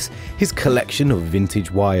this case, his collection of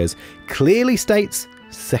vintage wires clearly states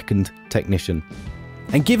 2nd Technician.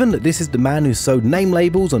 And given that this is the man who sewed name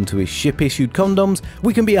labels onto his ship-issued condoms,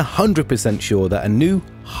 we can be 100% sure that a new,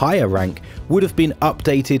 higher rank would have been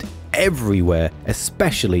updated everywhere,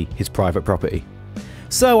 especially his private property.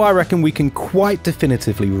 So I reckon we can quite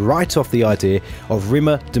definitively write off the idea of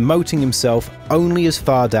Rimmer demoting himself only as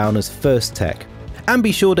far down as 1st Tech, and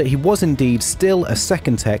be sure that he was indeed still a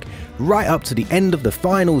 2nd Tech right up to the end of the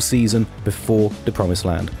final season before the Promised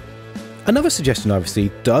Land. Another suggestion I've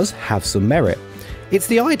received does have some merit. It's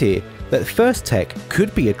the idea that 1st Tech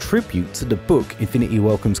could be a tribute to the book Infinity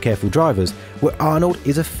Welcomes Careful Drivers, where Arnold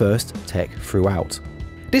is a 1st Tech throughout.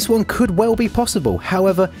 This one could well be possible,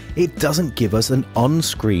 however, it doesn't give us an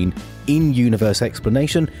on-screen, in-universe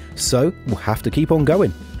explanation, so we'll have to keep on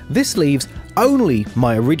going. This leaves only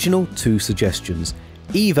my original 2 suggestions.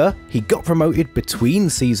 Either he got promoted between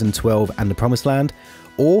Season 12 and the Promised Land,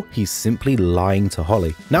 or he's simply lying to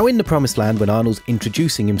Holly. Now, in the Promised Land, when Arnold's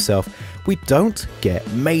introducing himself, we don't get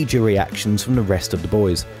major reactions from the rest of the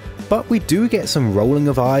boys, but we do get some rolling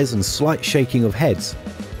of eyes and slight shaking of heads.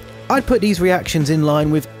 I'd put these reactions in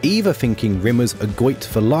line with either thinking Rimmer's a goit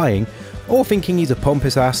for lying, or thinking he's a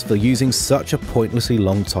pompous ass for using such a pointlessly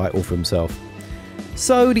long title for himself.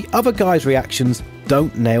 So the other guy's reactions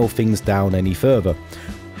don't nail things down any further.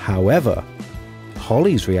 However,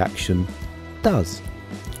 Holly's reaction does.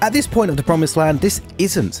 At this point of the Promised Land, this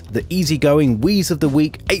isn't the easygoing wheeze of the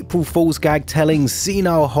week, April Fool's gag telling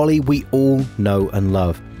senile Holly we all know and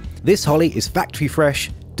love. This Holly is factory fresh,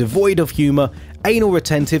 devoid of humour, anal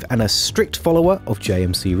retentive and a strict follower of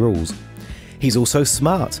JMC rules. He's also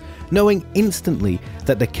smart, knowing instantly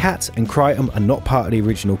that the Cat and Kryten are not part of the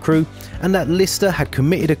original crew and that Lister had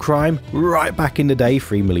committed a crime right back in the day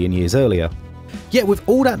 3 million years earlier. Yet with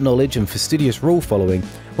all that knowledge and fastidious rule following,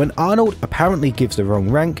 when Arnold apparently gives the wrong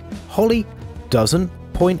rank, Holly doesn't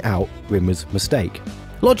point out Rimmer's mistake.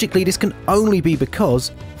 Logically, this can only be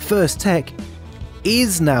because First Tech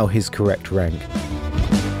is now his correct rank.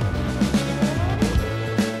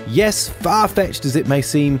 Yes, far-fetched as it may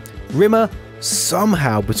seem, Rimmer,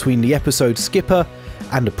 somehow between the episode Skipper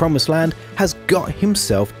and the Promised Land, has got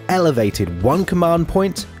himself elevated 1 command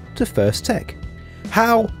point to First Tech.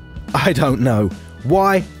 How? I don't know.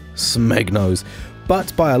 Why? Smeg knows.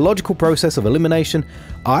 But by a logical process of elimination,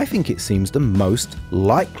 I think it seems the most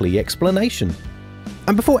likely explanation.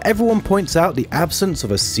 And before everyone points out the absence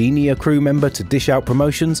of a senior crew member to dish out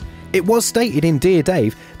promotions, it was stated in Dear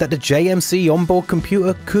Dave that the JMC onboard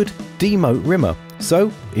computer could demote Rimmer.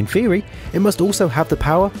 So, in theory, it must also have the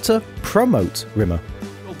power to promote Rimmer.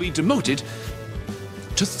 Will be demoted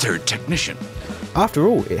to third technician. After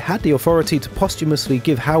all, it had the authority to posthumously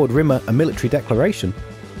give Howard Rimmer a military declaration.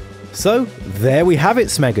 So, there we have it,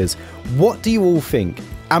 Smeggers. What do you all think?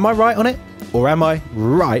 Am I right on it? Or am I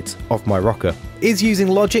right off my rocker? Is using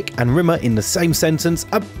logic and Rimmer in the same sentence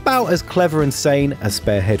about as clever and sane as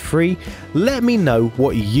Sparehead 3? Let me know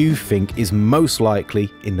what you think is most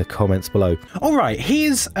likely in the comments below. Alright,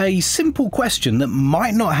 here's a simple question that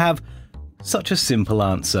might not have such a simple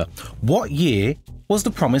answer. What year was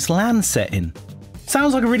the Promised Land set in?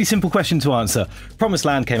 Sounds like a really simple question to answer. Promised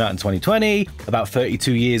Land came out in 2020, about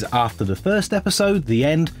 32 years after the first episode, the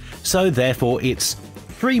end, so therefore it's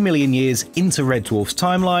 3 million years into Red Dwarf's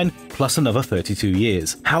timeline, plus another 32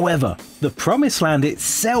 years. However, the Promised Land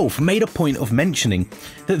itself made a point of mentioning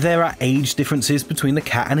that there are age differences between the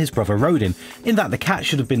Cat and his brother Rodin, in that the Cat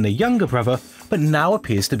should have been the younger brother, but now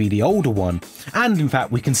appears to be the older one. And in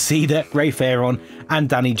fact, we can see that Ray Faron and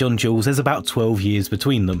Danny John Jules, there's about 12 years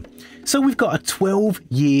between them. So we've got a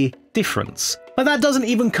 12-year difference. But that doesn't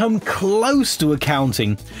even come close to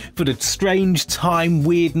accounting for the strange time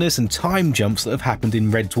weirdness and time jumps that have happened in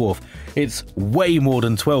Red Dwarf. It's way more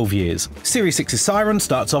than 12 years. Series 6's Siren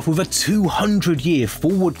starts off with a 200-year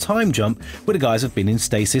forward time jump where the guys have been in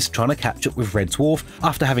stasis trying to catch up with Red Dwarf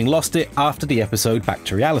after having lost it after the episode Back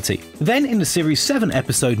to Reality. Then in the Series 7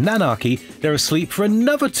 episode Nanarchy, they're asleep for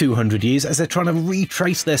another 200 years as they're trying to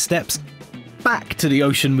retrace their steps back to the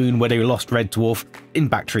ocean moon where they lost Red Dwarf in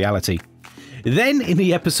Back to Reality. Then in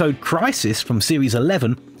the episode Crisis from Series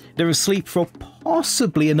 11, they're asleep for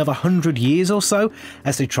possibly another 100 years or so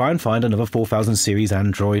as they try and find another 4000 series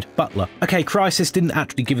android Butler. Okay, Crisis didn't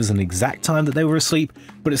actually give us an exact time that they were asleep,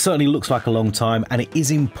 but it certainly looks like a long time, and it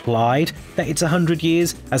is implied that it's 100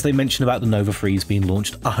 years, as they mention about the Nova 3s being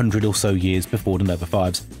launched 100 or so years before the Nova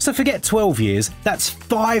 5s. So forget 12 years, that's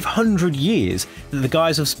 500 years that the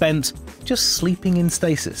guys have spent just sleeping in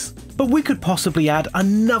stasis. But we could possibly add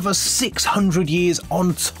another 600 years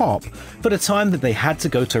on top for the time that they had to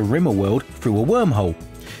go to Rimmerworld through a wormhole.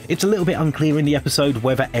 It's a little bit unclear in the episode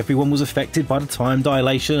whether everyone was affected by the time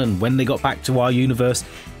dilation and when they got back to our universe.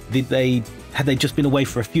 Had they just been away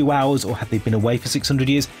for a few hours, or had they been away for 600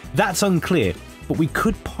 years? That's unclear, but we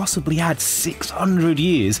could possibly add 600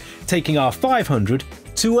 years, taking our 500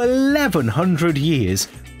 to 1100 years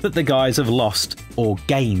that the guys have lost or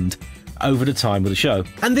gained over the time of the show.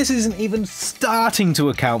 And this isn't even starting to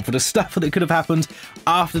account for the stuff that could have happened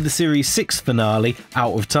after the Series 6 finale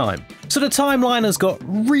Out of Time. So the timeline has got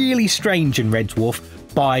really strange in Red Dwarf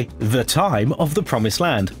by the time of the Promised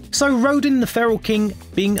Land. So Rodin the Feral King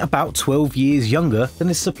being about 12 years younger than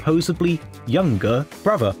his supposedly younger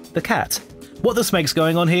brother, the Cat. What the smeg's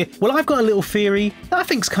going on here? Well, I've got a little theory that I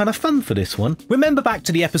think's kind of fun for this one. Remember back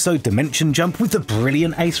to the episode Dimension Jump with the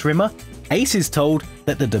brilliant Ace Rimmer? Ace is told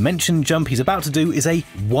that the dimension jump he's about to do is a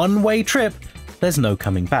one-way trip. There's no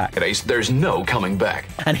coming back. Ace, there's no coming back.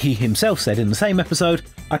 And he himself said in the same episode,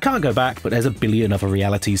 I can't go back, but there's a billion other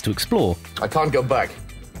realities to explore. I can't go back,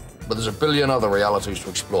 but there's a billion other realities to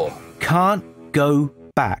explore. Can't go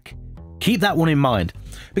back. Keep that one in mind.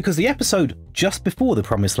 because the episode just before the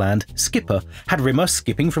Promised Land, Skipper, had Rimmer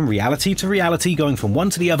skipping from reality to reality, going from one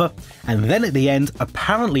to the other, and then at the end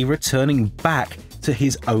apparently returning back to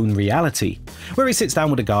his own reality, where he sits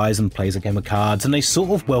down with the guys and plays a game of cards, and they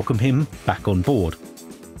sort of welcome him back on board.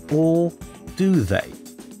 Or do they?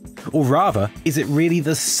 Or rather, is it really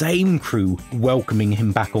the same crew welcoming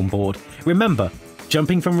him back on board? Remember,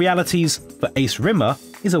 jumping from realities for Ace Rimmer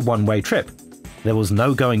is a one-way trip. There was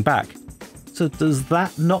no going back. So does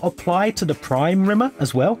that not apply to the Prime Rimmer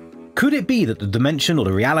as well? Could it be that the dimension or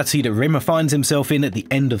the reality that Rimmer finds himself in at the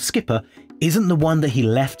end of Skipper isn't the one that he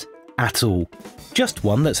left at all? Just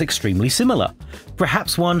one that's extremely similar.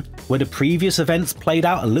 Perhaps one where the previous events played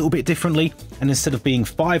out a little bit differently, and instead of being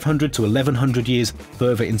 500 to 1100 years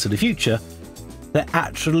further into the future, they're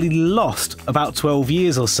actually lost about 12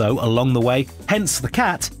 years or so along the way, hence the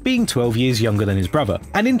cat being 12 years younger than his brother.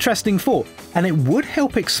 An interesting thought, and it would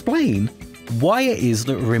help explain why it is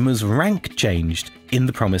that Rimmer's rank changed in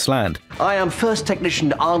the Promised Land. I am First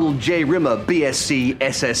Technician Arnold J. Rimmer, BSc,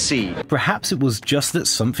 SSC. Perhaps it was just that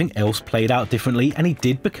something else played out differently and he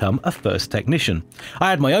did become a First Technician. I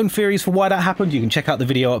had my own theories for why that happened, you can check out the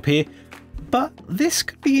video up here, but this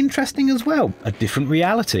could be interesting as well, a different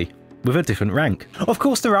reality with a different rank. Of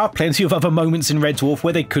course, there are plenty of other moments in Red Dwarf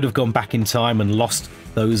where they could have gone back in time and lost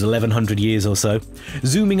those 1100 years or so.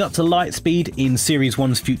 Zooming up to light speed in Series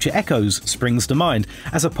 1's Future Echoes springs to mind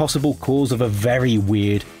as a possible cause of a very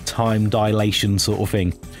weird time dilation sort of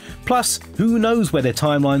thing. Plus, who knows where their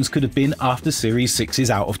timelines could have been after Series 6 is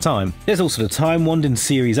out of time. There's also the Time Wand in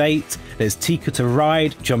Series 8, there's Tika to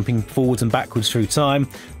Ride, jumping forwards and backwards through time,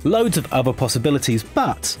 loads of other possibilities,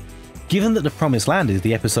 but given that the Promised Land is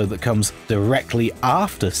the episode that comes directly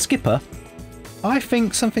after Skipper, I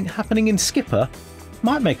think something happening in Skipper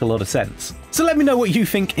might make a lot of sense. So let me know what you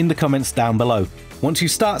think in the comments down below. Once you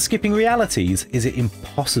start skipping realities, is it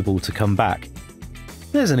impossible to come back?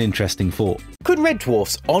 There's an interesting thought. Could Red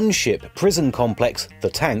Dwarf's on-ship prison complex, the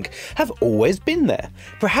Tank, have always been there?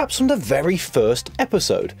 Perhaps from the very first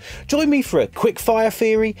episode? Join me for a quick-fire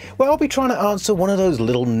theory where I'll be trying to answer one of those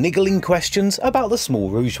little niggling questions about the Small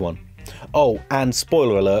Rouge one. Oh, and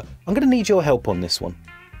spoiler alert, I'm going to need your help on this one.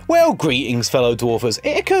 Well, greetings fellow dwarfers.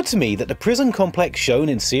 It occurred to me that the prison complex shown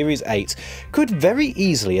in Series 8 could very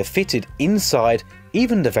easily have fitted inside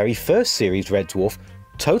even the very first series Red Dwarf,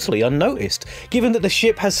 totally unnoticed, given that the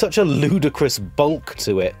ship has such a ludicrous bulk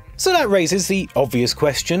to it. So that raises the obvious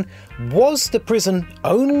question, was the prison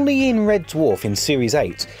only in Red Dwarf in Series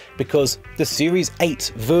 8? Because the Series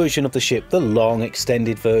 8 version of the ship, the long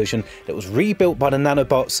extended version that was rebuilt by the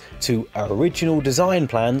nanobots to original design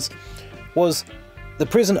plans, was the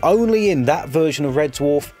prison only in that version of Red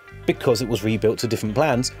Dwarf because it was rebuilt to different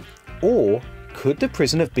plans? Or could the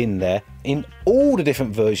prison have been there in all the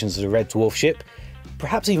different versions of the Red Dwarf ship?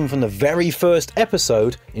 Perhaps even from the very first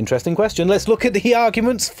episode? Interesting question. Let's look at the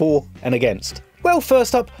arguments for and against. Well,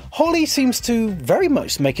 first up, Holly seems to very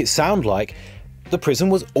much make it sound like the prison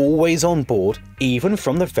was always on board, even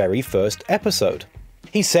from the very first episode.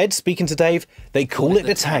 He said, speaking to Dave, they call it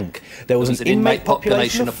the Tank. There was an inmate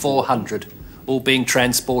population of 400, all being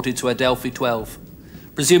transported to Adelphi 12.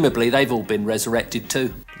 Presumably, they've all been resurrected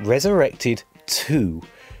too. Resurrected too?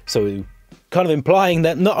 So, kind of implying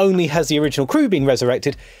that not only has the original crew been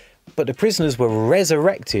resurrected, but the prisoners were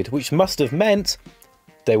resurrected, which must have meant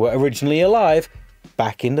they were originally alive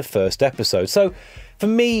back in the first episode. So for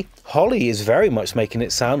me, Holly is very much making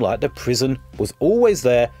it sound like the prison was always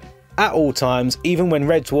there at all times, even when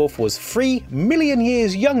Red Dwarf was 3 million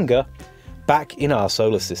years younger back in our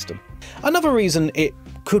solar system. Another reason it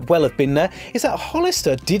could well have been there is that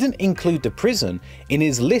Hollister didn't include the prison in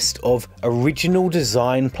his list of original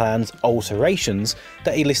design plans alterations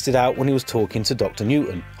that he listed out when he was talking to Dr.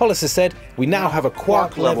 Newton. Hollister said, we now have a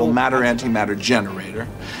quark-level matter-antimatter generator,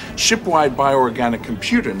 ship-wide bioorganic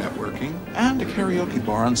computer networking, and a karaoke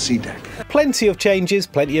bar on C-deck. Plenty of changes,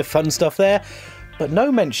 plenty of fun stuff there, but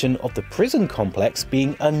no mention of the prison complex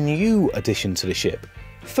being a new addition to the ship,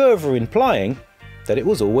 further implying that it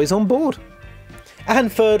was always on board.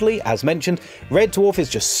 And thirdly, as mentioned, Red Dwarf is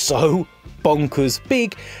just so bonkers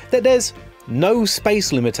big that there's no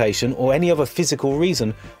space limitation or any other physical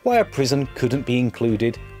reason why a prison couldn't be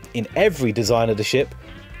included in every design of the ship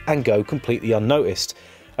and go completely unnoticed.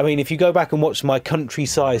 I mean, if you go back and watch my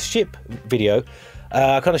country-sized ship video,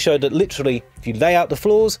 I kind of showed that literally, if you lay out the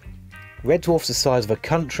floors, Red Dwarf's the size of a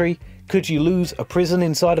country. Could you lose a prison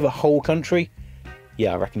inside of a whole country?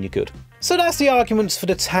 Yeah, I reckon you could. So that's the arguments for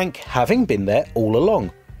the Tank having been there all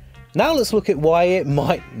along. Now let's look at why it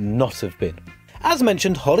might not have been. As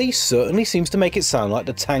mentioned, Holly certainly seems to make it sound like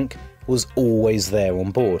the Tank was always there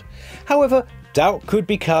on board. However, doubt could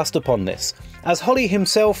be cast upon this, as Holly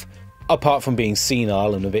himself, apart from being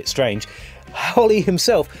senile and a bit strange, Holly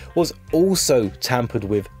himself was also tampered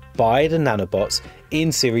with by the nanobots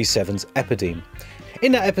in Series 7's Epideme.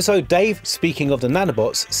 In that episode, Dave, speaking of the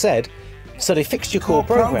nanobots, said, "So they fixed your core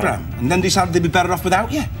program and then decided they'd be better off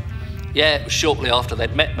without you?" Yeah, it was shortly after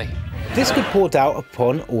they'd met me. This could pour doubt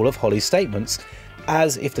upon all of Holly's statements,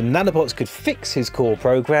 as if the nanobots could fix his core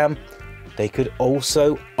program, they could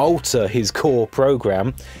also alter his core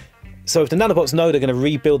program. So if the nanobots know they're going to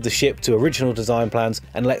rebuild the ship to original design plans,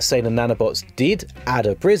 and let's say the nanobots did add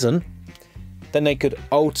a prison, then they could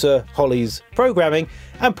alter Holly's programming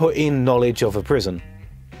and put in knowledge of a prison.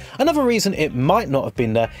 Another reason it might not have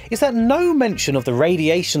been there is that no mention of the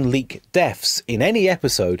radiation leak deaths in any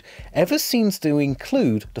episode ever seems to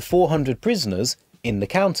include the 400 prisoners in the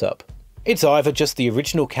count-up. It's either just the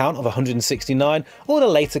original count of 169 or the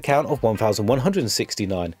later count of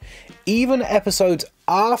 1169. Even episodes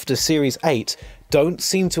after Series 8 don't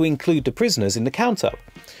seem to include the prisoners in the count-up.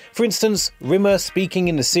 For instance, Rimmer, speaking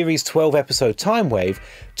in the Series 12 episode Time Wave,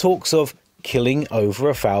 talks of killing over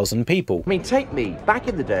 1,000 people. I mean, take me. Back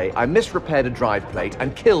in the day, I misrepaired a drive plate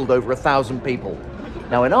and killed over 1,000 people.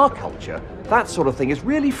 Now, in our culture, that sort of thing is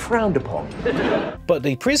really frowned upon. But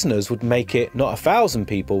the prisoners would make it not 1,000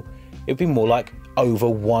 people, it would be more like over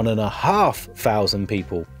 1,500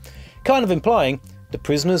 people. Kind of implying the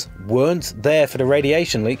prisoners weren't there for the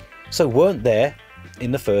radiation leak, so weren't there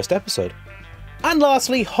in the first episode. And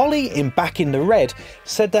lastly, Holly in Back in the Red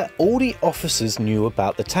said that all the officers knew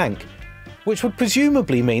about the tank, which would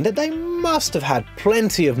presumably mean that they must have had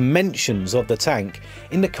plenty of mentions of the tank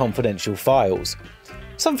in the confidential files.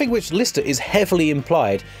 Something which Lister is heavily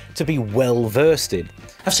implied to be well versed in.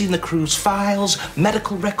 I've seen the crew's files,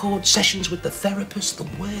 medical records, sessions with the therapist, the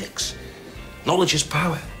works. Knowledge is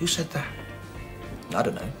power. Who said that? I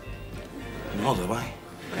don't know. Nor do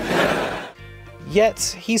I. Yet,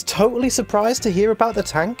 he's totally surprised to hear about the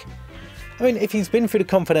tank. I mean, if he's been through the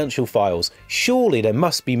confidential files, surely there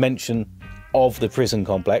must be mention of the prison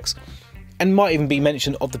complex, and might even be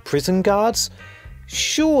mention of the prison guards.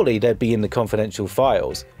 Surely they'd be in the confidential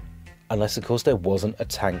files, unless of course there wasn't a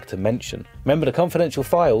tank to mention. Remember, the confidential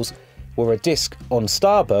files were a disc on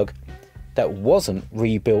Starbug that wasn't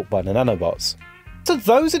rebuilt by the nanobots. So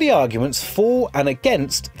those are the arguments for and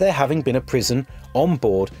against there having been a prison on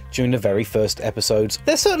board during the very first episodes.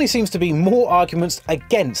 There certainly seems to be more arguments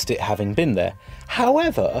against it having been there.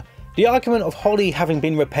 However, the argument of Holly having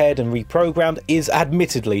been repaired and reprogrammed is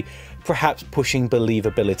admittedly perhaps pushing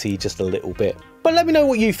believability just a little bit. But let me know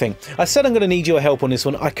what you think. I said I'm going to need your help on this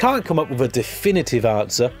one. I can't come up with a definitive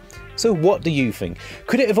answer. So what do you think?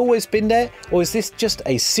 Could it have always been there? Or is this just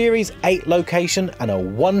a Series 8 location and a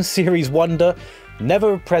one series wonder?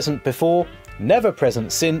 Never present before, never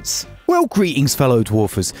present since. Well, greetings fellow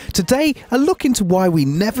dwarfers. Today, a look into why we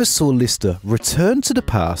never saw Lister return to the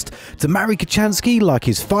past to marry Kochanski like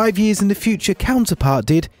his 5 years in the future counterpart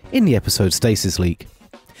did in the episode Stasis Leak.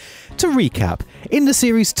 To recap, in the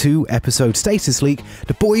Series 2 episode Stasis Leak,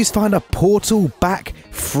 the boys find a portal back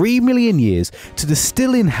 3 million years to the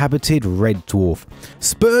still inhabited Red Dwarf.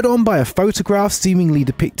 Spurred on by a photograph seemingly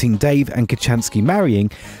depicting Dave and Kochanski marrying,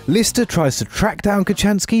 Lister tries to track down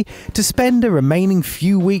Kochanski to spend the remaining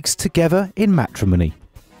few weeks together in matrimony.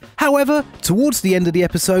 However, towards the end of the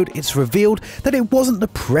episode, it's revealed that it wasn't the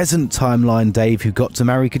present timeline Dave who got to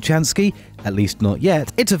marry Kochanski, at least not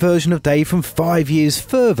yet. It's a version of Dave from 5 years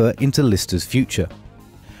further into Lister's future.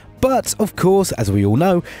 But, of course, as we all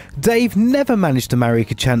know, Dave never managed to marry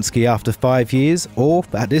Kochanski after 5 years, or,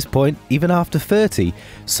 at this point, even after 30.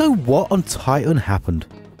 So what on Titan happened?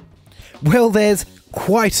 Well, there's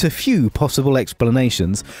quite a few possible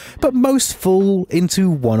explanations, but most fall into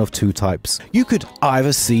one of two types. You could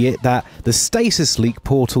either see it that the Stasis Leak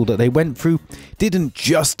portal that they went through didn't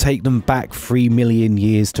just take them back 3 million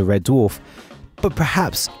years to Red Dwarf, but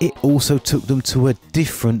perhaps it also took them to a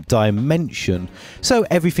different dimension. So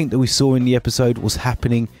everything that we saw in the episode was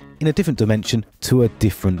happening in a different dimension to a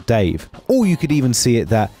different Dave. Or you could even see it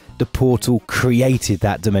that the portal created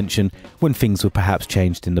that dimension when things were perhaps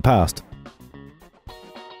changed in the past.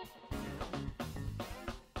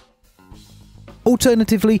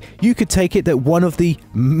 Alternatively, you could take it that one of the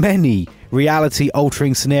many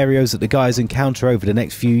reality-altering scenarios that the guys encounter over the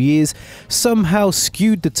next few years somehow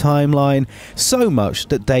skewed the timeline so much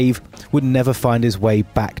that Dave would never find his way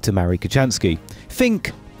back to marry Kochanski. Think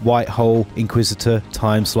White Hole, Inquisitor,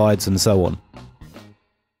 time slides and so on.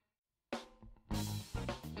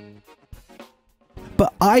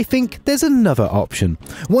 But I think there's another option,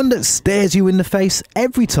 one that stares you in the face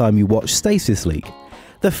every time you watch Stasis Leak.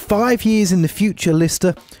 The 5 years in the future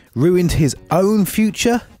Lister ruined his own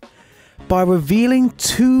future by revealing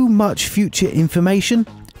too much future information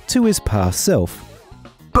to his past self.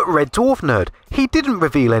 But Red Dwarf Nerd, he didn't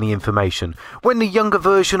reveal any information. When the younger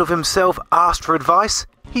version of himself asked for advice,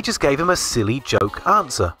 he just gave him a silly joke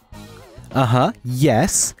answer.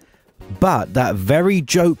 Yes. But that very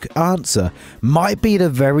joke answer might be the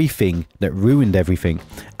very thing that ruined everything,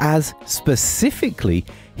 as specifically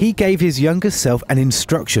he gave his younger self an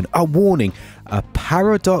instruction, a warning, a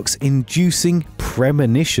paradox-inducing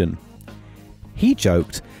premonition. He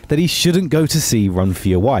joked that he shouldn't go to sea Run for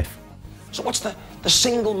Your Wife. So what's the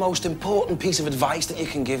single most important piece of advice that you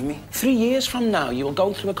can give me? 3 years from now, you will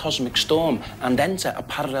go through a cosmic storm and enter a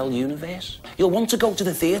parallel universe. You'll want to go to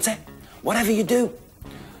the theatre. Whatever you do,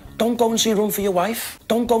 don't go and see Run for Your Wife.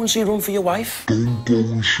 Don't go and see Run for Your Wife. Don't go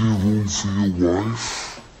and see Run for Your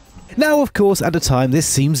Wife. Now, of course, at the time this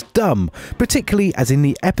seems dumb, particularly as in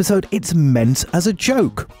the episode it's meant as a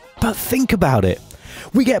joke. But think about it.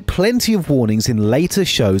 We get plenty of warnings in later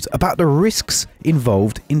shows about the risks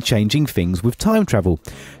involved in changing things with time travel.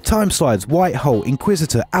 Time Slides, White Hole,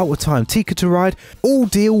 Inquisitor, Out of Time, Ticket to Ride all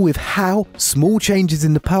deal with how small changes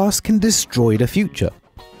in the past can destroy the future.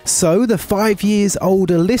 So the 5 years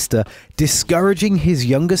older Lister discouraging his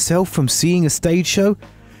younger self from seeing a stage show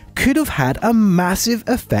could have had a massive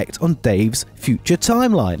effect on Dave's future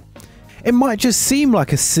timeline. It might just seem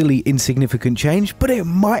like a silly, insignificant change, but it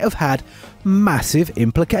might have had massive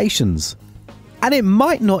implications. And it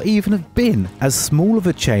might not even have been as small of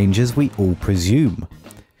a change as we all presume.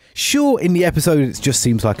 Sure, in the episode it just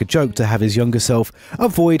seems like a joke to have his younger self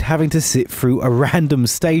avoid having to sit through a random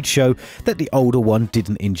stage show that the older one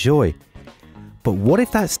didn't enjoy. But what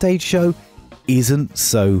if that stage show isn't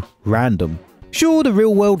so random? Sure, the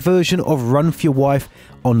real world version of Run for Your Wife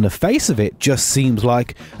on the face of it just seems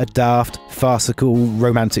like a daft, farcical,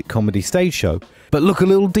 romantic comedy stage show. But look a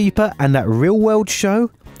little deeper and that real world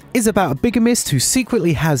show is about a bigamist who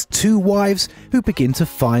secretly has 2 wives who begin to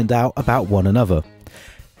find out about one another.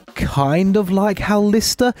 Kind of like how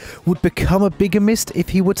Lister would become a bigamist if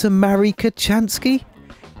he were to marry Kochanski,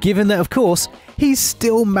 given that of course he's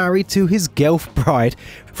still married to his Guelph bride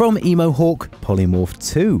from Emo Hawk Polymorph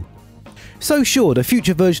 2. So sure, the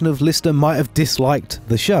future version of Lister might have disliked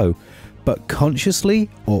the show, but consciously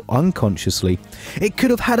or unconsciously, it could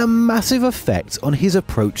have had a massive effect on his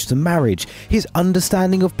approach to marriage, his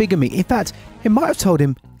understanding of bigamy. In fact, it might have told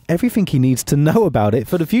him everything he needs to know about it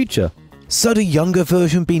for the future. So the younger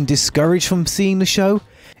version being discouraged from seeing the show,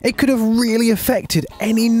 it could have really affected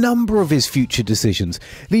any number of his future decisions,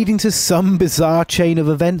 leading to some bizarre chain of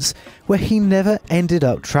events where he never ended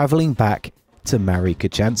up travelling back to marry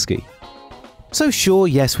Kochanski. So sure,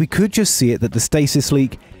 yes, we could just see it that the stasis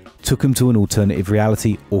leak took him to an alternative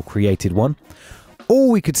reality or created one. Or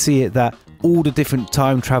we could see it that all the different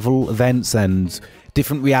time travel events and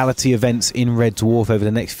different reality events in Red Dwarf over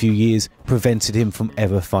the next few years prevented him from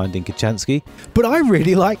ever finding Kochanski. But I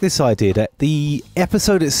really like this idea that the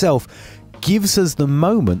episode itself gives us the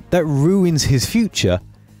moment that ruins his future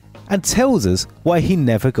and tells us why he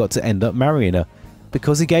never got to end up marrying her,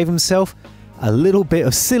 because he gave himself a little bit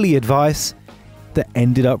of silly advice that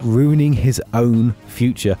ended up ruining his own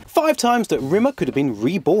future. 5 times that Rimmer could have been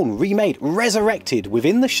reborn, remade, resurrected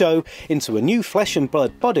within the show into a new flesh and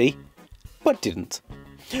blood body, but didn't.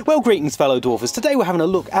 Well, greetings fellow dwarfers. Today we're having a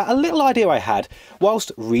look at a little idea I had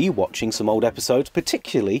whilst re-watching some old episodes,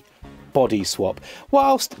 particularly Body Swap.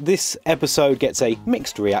 Whilst this episode gets a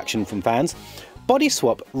mixed reaction from fans, Body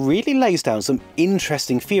Swap really lays down some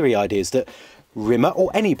interesting theory ideas that Rimmer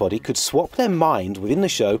or anybody could swap their mind within the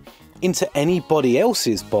show into anybody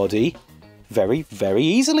else's body very, very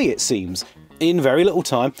easily, it seems. In very little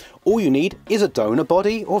time, all you need is a donor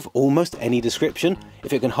body of almost any description.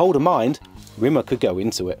 If it can hold a mind, Rimmer could go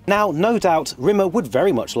into it. Now, no doubt, Rimmer would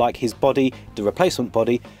very much like his body, the replacement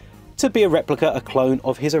body, to be a replica, a clone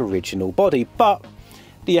of his original body, but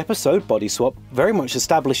the episode Body Swap very much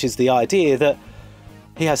establishes the idea that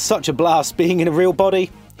he has such a blast being in a real body,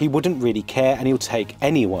 he wouldn't really care and he'll take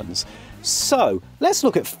anyone's. So, let's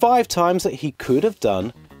look at 5 times that he could have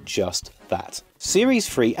done just that. Series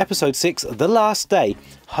 3, Episode 6, The Last Day,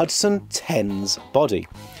 Hudson 10's body.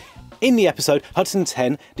 In the episode, Hudson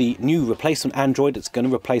 10, the new replacement android that's going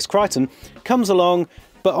to replace Kryten, comes along,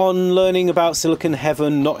 but on learning about Silicon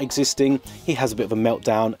Heaven not existing, he has a bit of a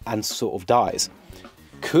meltdown and sort of dies.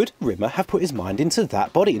 Could Rimmer have put his mind into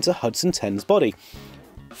that body, into Hudson 10's body?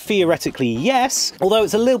 Theoretically, yes, although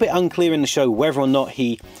it's a little bit unclear in the show whether or not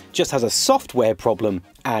he just has a software problem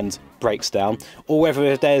and breaks down, or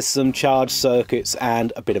whether there's some charged circuits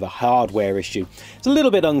and a bit of a hardware issue. It's a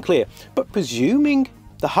little bit unclear, but presuming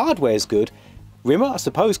the hardware's good, Rimmer, I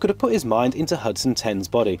suppose, could have put his mind into Hudson 10's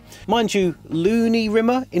body. Mind you, loony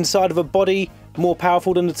Rimmer inside of a body more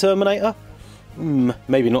powerful than the Terminator?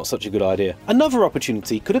 Maybe not such a good idea. Another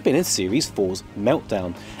opportunity could have been in Series 4's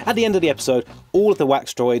Meltdown. At the end of the episode, all of the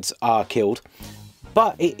wax droids are killed,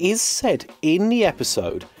 but it is said in the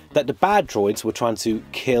episode that the bad droids were trying to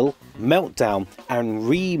kill Meltdown and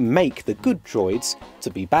remake the good droids to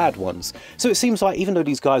be bad ones. So it seems like even though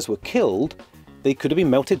these guys were killed, they could have been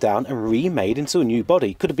melted down and remade into a new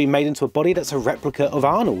body. Could have been made into a body that's a replica of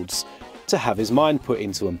Arnold's to have his mind put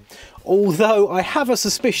into them. Although I have a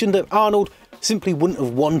suspicion that Arnold simply wouldn't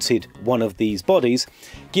have wanted one of these bodies,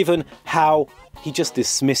 given how he just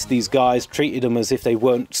dismissed these guys, treated them as if they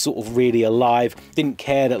weren't sort of really alive, didn't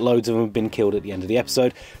care that loads of them had been killed at the end of the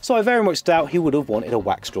episode, so I very much doubt he would have wanted a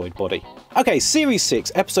wax droid body. Okay, Series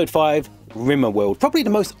 6, Episode 5, Rimmer World. Probably the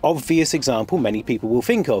most obvious example many people will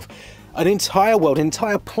think of. An entire world, an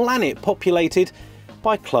entire planet populated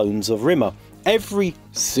by clones of Rimmer. Every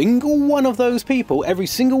single one of those people, every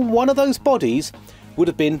single one of those bodies would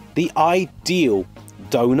have been the ideal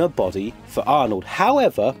donor body for Arnold.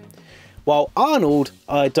 However, while Arnold,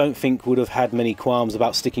 I don't think would have had many qualms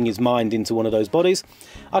about sticking his mind into one of those bodies,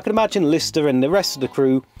 I can imagine Lister and the rest of the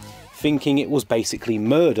crew thinking it was basically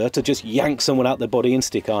murder to just yank someone out their body and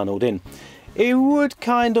stick Arnold in. It would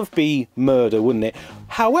kind of be murder, wouldn't it?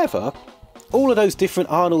 However, all of those different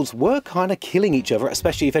Arnolds were kind of killing each other,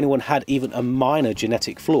 especially if anyone had even a minor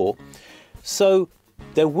genetic flaw. So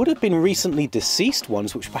there would have been recently deceased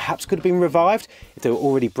ones which perhaps could have been revived. If they were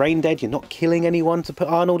already brain dead, you're not killing anyone to put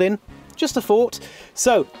Arnold in. Just a thought.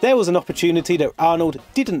 So there was an opportunity that Arnold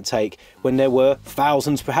didn't take when there were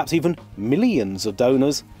thousands, perhaps even millions of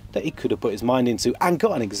donors that he could have put his mind into and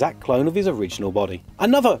got an exact clone of his original body.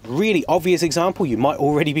 Another really obvious example you might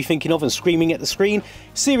already be thinking of and screaming at the screen,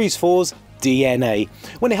 Series 4's DNA.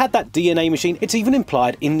 When it had that DNA machine, it's even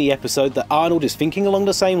implied in the episode that Arnold is thinking along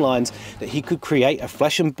the same lines, that he could create a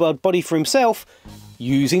flesh and blood body for himself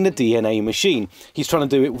using the DNA machine. He's trying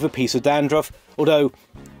to do it with a piece of dandruff, although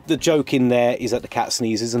the joke in there is that the cat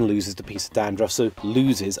sneezes and loses the piece of dandruff, so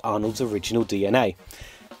loses Arnold's original DNA.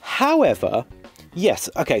 However, yes,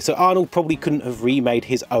 okay, so Arnold probably couldn't have remade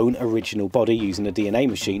his own original body using a DNA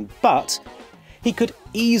machine, but he could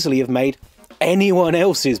easily have made anyone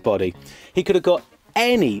else's body. He could have got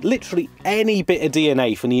literally any bit of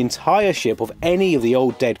DNA from the entire ship of any of the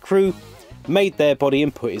old dead crew, made their body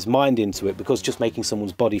and put his mind into it, because just making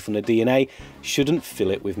someone's body from the DNA shouldn't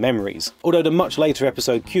fill it with memories. Although the much later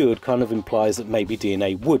episode Cured kind of implies that maybe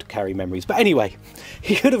DNA would carry memories. But anyway,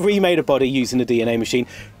 he could have remade a body using a DNA machine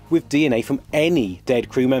with DNA from any dead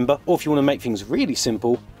crew member, or if you want to make things really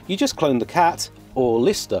simple, you just clone the cat or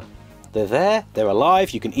Lister. They're there, they're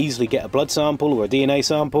alive, you can easily get a blood sample or a DNA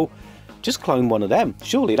sample. Just clone one of them.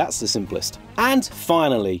 Surely that's the simplest. And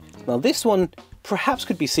finally, now this one perhaps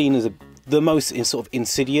could be seen as the most sort of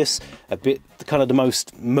insidious, a bit kind of the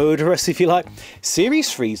most murderous, if you like. Series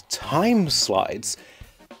 3's time slides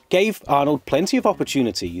gave Arnold plenty of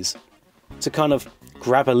opportunities to kind of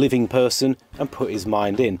grab a living person and put his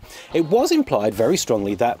mind in. It was implied very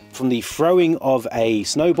strongly that from the throwing of a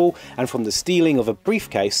snowball and from the stealing of a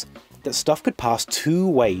briefcase, that stuff could pass two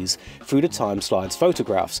ways through the time slides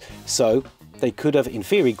photographs. So they could have, in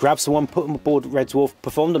theory, grabbed someone, put them aboard Red Dwarf,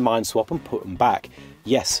 performed a mind swap and put them back.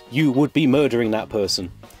 Yes, you would be murdering that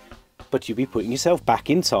person, but you'd be putting yourself back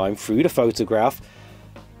in time through the photograph.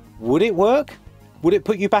 Would it work? Would it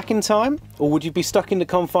put you back in time? Or would you be stuck in the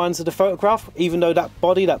confines of the photograph, even though that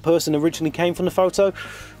body, that person originally came from the photo?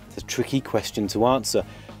 It's a tricky question to answer.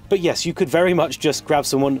 But yes, you could very much just grab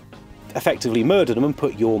someone, effectively murder them and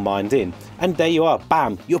put your mind in. And there you are,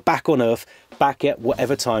 bam, you're back on Earth, back at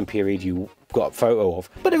whatever time period you got a photo of.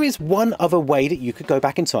 But there is one other way that you could go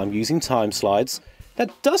back in time using time slides that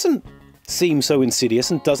doesn't seem so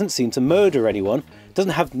insidious and doesn't seem to murder anyone,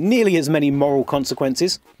 doesn't have nearly as many moral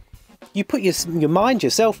consequences. You put your mind,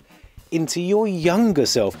 yourself, into your younger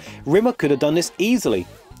self. Rimmer could have done this easily.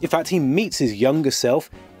 In fact, he meets his younger self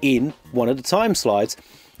in one of the time slides.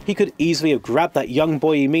 He could easily have grabbed that young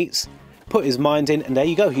boy he meets, put his mind in, and there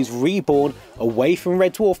you go, he's reborn away from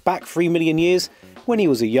Red Dwarf back 3 million years when he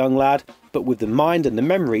was a young lad, but with the mind and the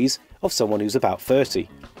memories of someone who's about 30.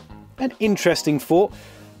 An interesting thought.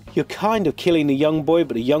 You're kind of killing the young boy,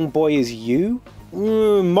 but the young boy is you?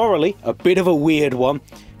 Morally, a bit of a weird one.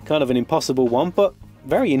 Kind of an impossible one, but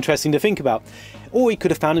very interesting to think about. Or he could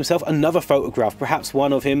have found himself another photograph, perhaps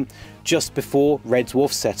one of him just before Red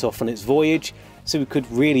Dwarf set off on its voyage, so he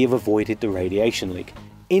could really have avoided the radiation leak.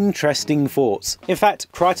 Interesting thoughts. In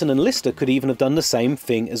fact, Kryten and Lister could even have done the same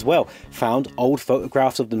thing as well. Found old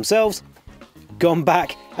photographs of themselves, gone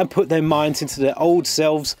back and put their minds into their old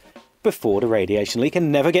selves before the radiation leak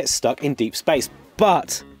and never get stuck in deep space.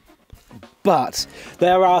 But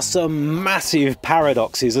there are some massive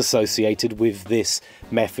paradoxes associated with this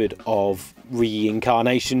method of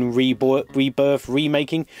reincarnation, rebirth,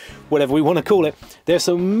 remaking, whatever we want to call it. There's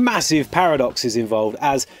some massive paradoxes involved,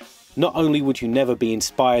 as not only would you never be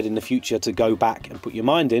inspired in the future to go back and put your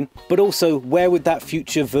mind in, but also where would that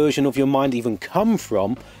future version of your mind even come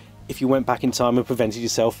from if you went back in time and prevented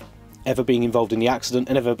yourself ever being involved in the accident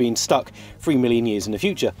and ever being stuck 3 million years in the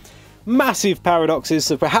future. Massive paradoxes,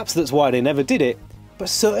 so perhaps that's why they never did it, but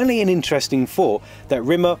certainly an interesting thought that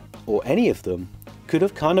Rimmer, or any of them, could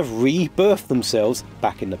have kind of rebirthed themselves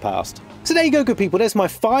back in the past. So there you go, good people, there's my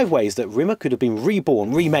 5 ways that Rimmer could have been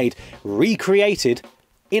reborn, remade, recreated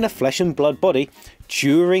in a flesh and blood body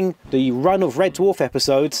during the run of Red Dwarf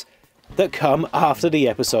episodes that come after the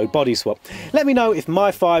episode body swap. Let me know if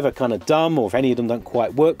my 5 are kind of dumb, or if any of them don't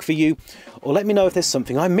quite work for you, or let me know if there's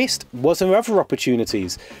something I missed. Was there other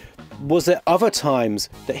opportunities? Was there other times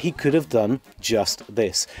that he could have done just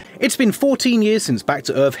this? It's been 14 years since Back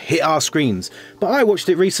to Earth hit our screens, but I watched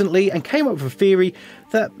it recently and came up with a theory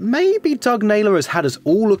that maybe Doug Naylor has had us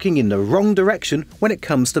all looking in the wrong direction when it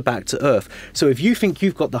comes to Back to Earth. So if you think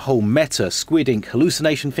you've got the whole meta squid ink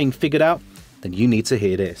hallucination thing figured out, then you need to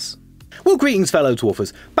hear this. Well, greetings fellow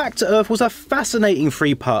dwarfers. Back to Earth was a fascinating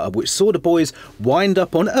 3-parter which saw the boys wind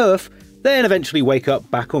up on Earth, then eventually wake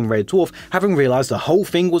up back on Red Dwarf, having realised the whole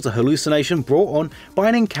thing was a hallucination brought on by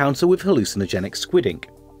an encounter with hallucinogenic squid ink.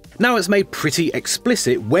 Now it's made pretty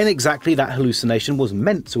explicit when exactly that hallucination was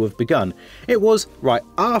meant to have begun. It was right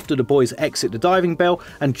after the boys exit the diving bell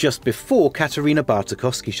and just before Katerina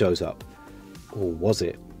Bartokoski shows up. Or was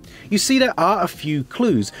it? You see, there are a few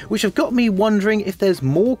clues which have got me wondering if there's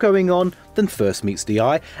more going on than first meets the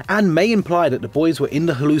eye, and may imply that the boys were in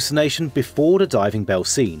the hallucination before the diving bell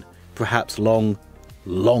scene. Perhaps long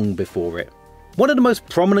before it. One of the most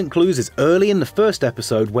prominent clues is early in the first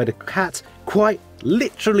episode where the cat quite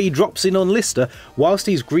literally drops in on Lister whilst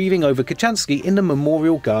he's grieving over Kochanski in the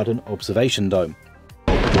Memorial Garden Observation Dome.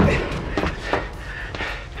 What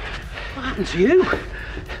happened to you?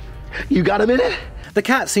 You got a minute? The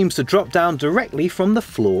cat seems to drop down directly from the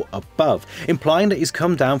floor above, implying that he's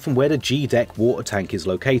come down from where the G-deck water tank is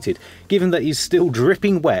located, given that he's still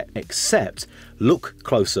dripping wet, except look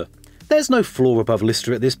closer. There's no floor above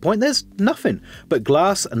Lister at this point, there's nothing but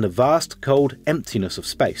glass and the vast cold emptiness of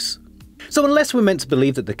space. So unless we're meant to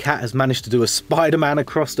believe that the cat has managed to do a Spider-Man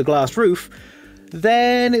across the glass roof,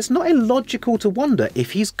 then it's not illogical to wonder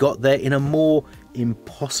if he's got there in a more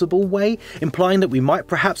impossible way, implying that we might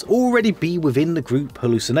perhaps already be within the group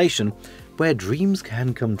hallucination where dreams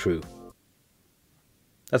can come true.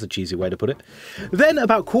 That's a cheesy way to put it. Then,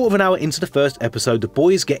 about quarter of an hour into the first episode, the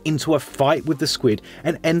boys get into a fight with the squid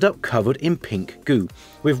and end up covered in pink goo,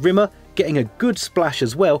 with Rimmer getting a good splash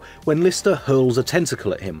as well when Lister hurls a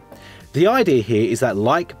tentacle at him. The idea here is that,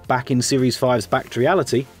 like back in Series 5's Back to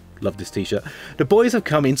Reality, love this t-shirt, the boys have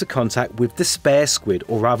come into contact with Despair Squid,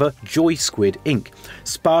 or rather Joy Squid Inc.,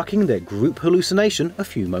 sparking their group hallucination a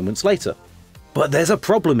few moments later. But there's a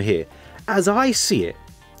problem here. As I see it,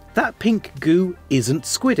 that pink goo isn't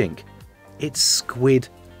squid ink, it's squid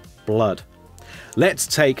blood. Let's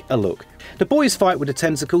take a look. The boys fight with the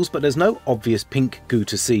tentacles, but there's no obvious pink goo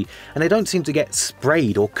to see, and they don't seem to get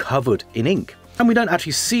sprayed or covered in ink. And we don't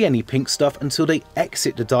actually see any pink stuff until they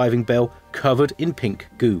exit the diving bell covered in pink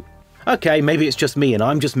goo. Okay, maybe it's just me and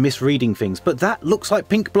I'm just misreading things, but that looks like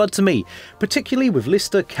pink blood to me, particularly with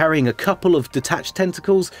Lister carrying a couple of detached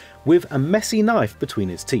tentacles with a messy knife between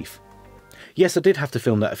his teeth. Yes, I did have to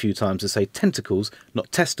film that a few times to say tentacles,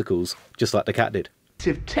 not testicles, just like the cat did.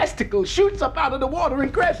 If testicle shoots up out of the water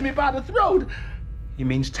and grabs me by the throat. He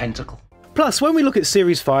means tentacle. Plus, when we look at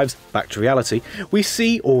Series 5's Back to Reality, we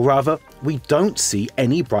see, or rather, we don't see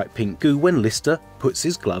any bright pink goo when Lister puts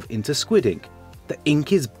his glove into squid ink. The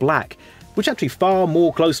ink is black, which actually far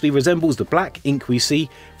more closely resembles the black ink we see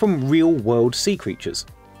from real-world sea creatures.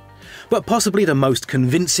 But possibly the most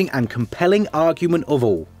convincing and compelling argument of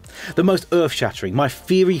all, the most earth-shattering, my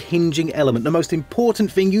theory-hinging element, the most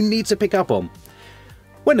important thing you need to pick up on.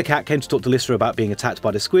 When the cat came to talk to Lister about being attacked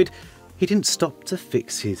by the squid, he didn't stop to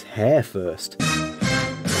fix his hair first.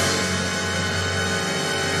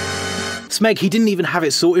 Smeg, he didn't even have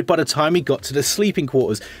it sorted by the time he got to the sleeping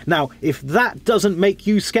quarters. Now, if that doesn't make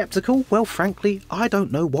you sceptical, well, frankly, I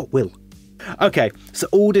don't know what will. Okay, so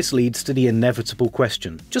all this leads to the inevitable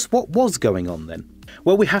question. Just what was going on then?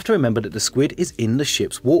 Well, we have to remember that the squid is in the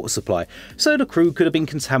ship's water supply, so the crew could have been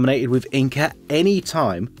contaminated with ink at any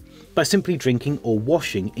time, by simply drinking or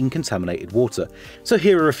washing in contaminated water. So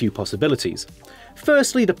here are a few possibilities.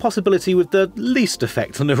 Firstly, the possibility with the least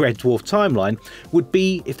effect on the Red Dwarf timeline would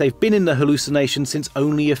be if they've been in the hallucination since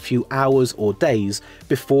only a few hours or days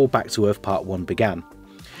before Back to Earth Part 1 began.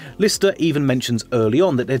 Lister even mentions early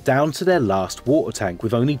on that they're down to their last water tank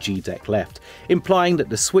with only G-Deck left, implying that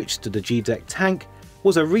the switch to the G-Deck tank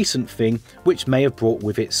was a recent thing which may have brought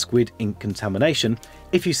with it squid ink contamination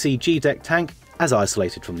if you see G-Deck tank as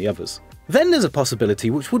isolated from the others. Then there's a possibility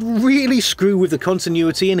which would really screw with the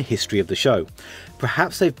continuity and history of the show.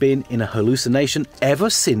 Perhaps they've been in a hallucination ever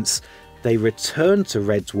since they returned to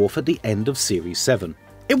Red Dwarf at the end of Series 7.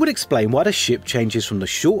 It would explain why the ship changes from the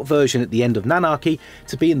short version at the end of Nanarchy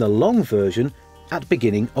to be in the long version at the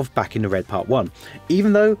beginning of Back in the Red Part 1,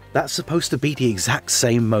 even though that's supposed to be the exact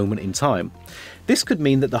same moment in time. This could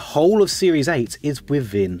mean that the whole of Series 8 is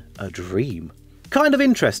within a dream. Kind of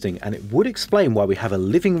interesting, and it would explain why we have a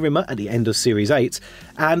living Rimmer at the end of Series 8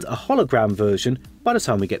 and a hologram version by the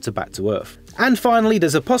time we get to Back to Earth. And finally,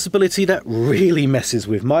 there's a possibility that really messes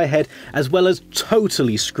with my head, as well as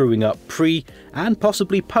totally screwing up pre and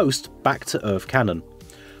possibly post Back to Earth canon.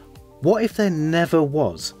 What if there never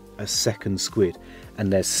was a second squid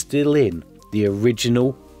and they're still in the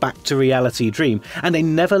original Back to Reality dream and they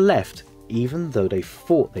never left even though they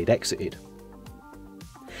thought they'd exited?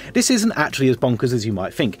 This isn't actually as bonkers as you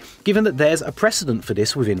might think, given that there's a precedent for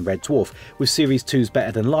this within Red Dwarf, with Series 2's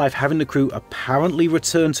Better Than Life having the crew apparently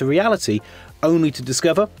return to reality only to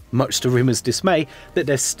discover, much to Rimmer's dismay, that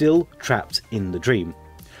they're still trapped in the dream.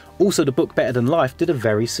 Also, the book Better Than Life did a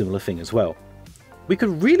very similar thing as well. We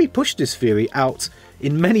could really push this theory out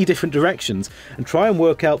in many different directions and try and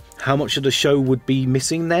work out how much of the show would be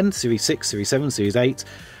missing then, Series 6, Series 7, Series 8,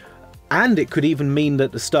 and it could even mean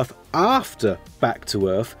that the stuff after Back to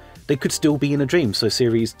Earth, they could still be in a dream, so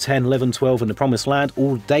Series 10, 11, 12 and The Promised Land,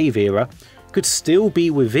 all Dave era, could still be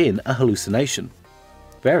within a hallucination.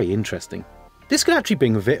 Very interesting. This could actually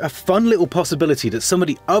bring with it a fun little possibility that some of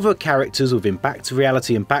the other characters within Back to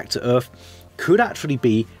Reality and Back to Earth could actually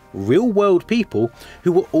be real-world people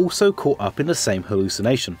who were also caught up in the same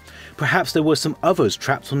hallucination. Perhaps there were some others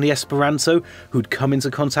trapped on the Esperanto who'd come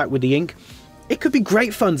into contact with the ink. It could be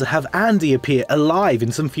great fun to have Andy appear alive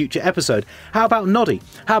in some future episode. How about Noddy?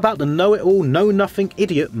 How about the know-it-all, know-nothing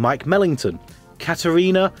idiot Mike Mellington?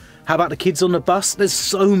 Katerina? How about the kids on the bus? There's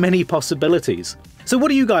so many possibilities. So what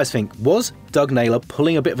do you guys think? Was Doug Naylor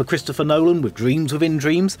pulling a bit of a Christopher Nolan with dreams within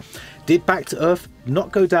dreams? Did Back to Earth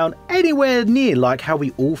not go down anywhere near like how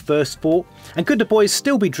we all first thought? And could the boys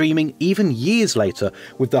still be dreaming even years later,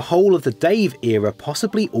 with the whole of the Dave era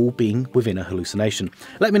possibly all being within a hallucination?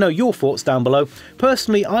 Let me know your thoughts down below.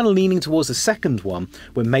 Personally, I'm leaning towards the second one,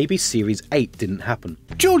 where maybe Series 8 didn't happen.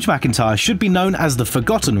 George McIntyre should be known as the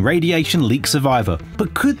forgotten radiation leak survivor,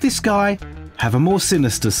 but could this guy have a more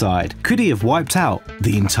sinister side? Could he have wiped out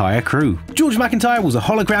the entire crew? George McIntyre was a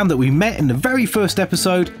hologram that we met in the very first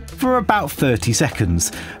episode for about 30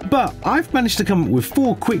 seconds, but I've managed to come up with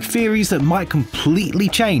 4 quick theories that might completely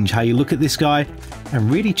change how you look at this guy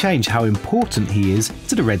and really change how important he is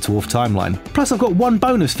to the Red Dwarf timeline. Plus I've got one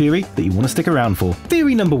bonus theory that you want to stick around for.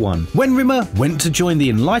 Theory number 1. When Rimmer went to join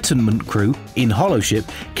the Enlightenment crew in Holoship,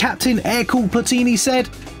 Captain Air-Cool Platini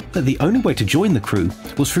said that the only way to join the crew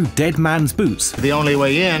was through Dead Man's Boots. The only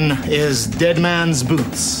way in is Dead Man's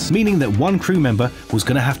Boots. Meaning that one crew member was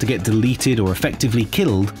going to have to get deleted or effectively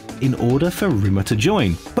killed in order for Rimmer to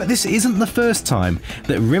join. But this isn't the first time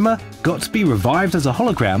that Rimmer got to be revived as a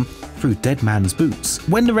hologram through Dead Man's Boots.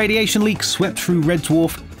 When the radiation leak swept through Red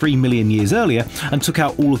Dwarf 3 million years earlier and took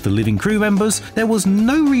out all of the living crew members, there was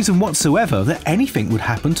no reason whatsoever that anything would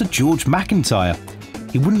happen to George McIntyre.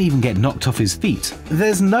 He wouldn't even get knocked off his feet.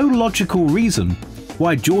 There's no logical reason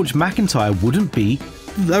why George McIntyre wouldn't be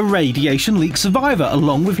the radiation leak survivor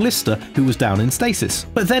along with Lister, who was down in stasis.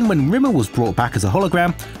 But then when Rimmer was brought back as a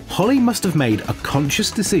hologram, Holly must have made a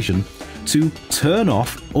conscious decision to turn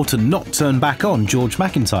off or to not turn back on George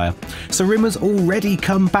McIntyre. So Rimmer's already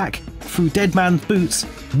come back through Dead Man's Boots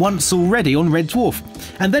once already on Red Dwarf,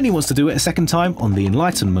 and then he wants to do it a second time on the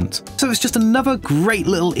Enlightenment. So it's just another great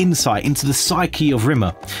little insight into the psyche of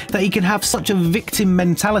Rimmer, that he can have such a victim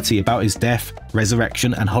mentality about his death,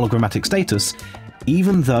 resurrection and hologrammatic status,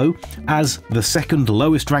 even though, as the second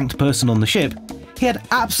lowest ranked person on the ship, he had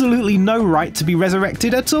absolutely no right to be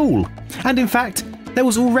resurrected at all. And in fact, there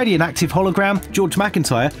was already an active hologram, George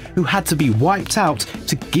McIntyre, who had to be wiped out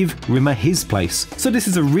to give Rimmer his place. So this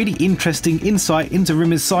is a really interesting insight into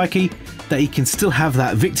Rimmer's psyche, that he can still have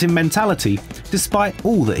that victim mentality despite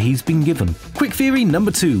all that he's been given. Quick theory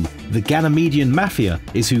number 2. the Ganymedian Mafia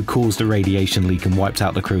is who caused the radiation leak and wiped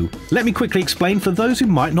out the crew. Let me quickly explain for those who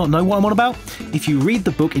might not know what I'm on about. If you read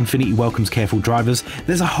the book Infinity Welcomes Careful Drivers,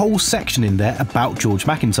 there's a whole section in there about George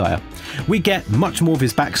McIntyre. We get much more of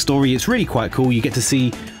his backstory. It's really quite cool. You get to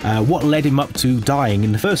see what led him up to dying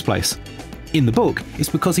in the first place. In the book, it's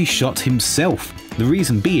because he shot himself. The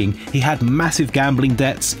reason being, he had massive gambling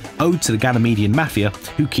debts owed to the Ganymedian Mafia,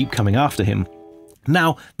 who keep coming after him.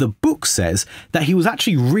 Now, the book says that he was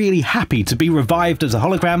actually really happy to be revived as a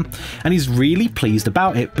hologram, and he's really pleased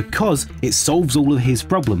about it because it solves all of his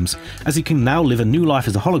problems, as he can now live a new life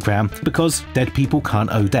as a hologram because dead people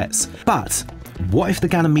can't owe debts. But what if the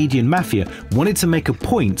Ganymedian Mafia wanted to make a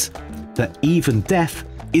point that even death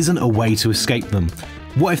isn't a way to escape them?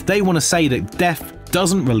 What if they want to say that death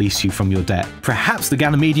doesn't release you from your debt? Perhaps the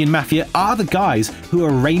Ganymedian Mafia are the guys who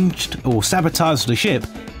arranged or sabotaged the ship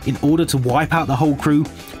in order to wipe out the whole crew,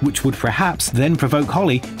 which would perhaps then provoke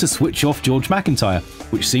Holly to switch off George McIntyre,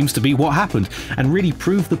 which seems to be what happened, and really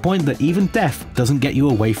prove the point that even death doesn't get you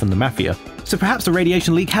away from the Mafia. So perhaps the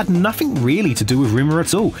radiation leak had nothing really to do with Rimmer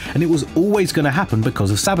at all, and it was always going to happen because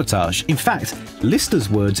of sabotage. In fact, Lister's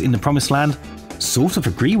words in The Promised Land sort of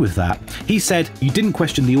agree with that. He said, "You didn't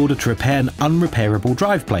question the order to repair an unrepairable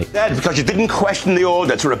drive plate." That's because you didn't question the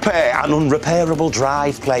order to repair an unrepairable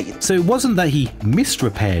drive plate. So it wasn't that he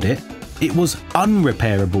misrepaired it, it was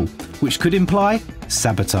unrepairable, which could imply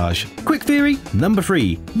sabotage. Quick theory number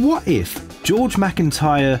 3. What if George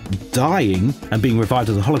McIntyre dying and being revived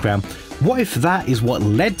as a hologram, what if that is what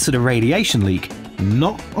led to the radiation leak?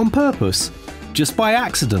 Not on purpose, just by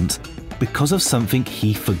accident, because of something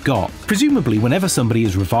he forgot. Presumably, whenever somebody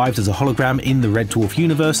is revived as a hologram in the Red Dwarf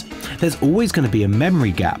universe, there's always going to be a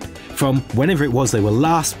memory gap from whenever it was they were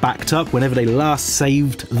last backed up, whenever they last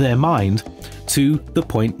saved their mind, to the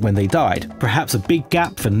point when they died. Perhaps a big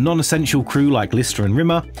gap for non-essential crew like Lister and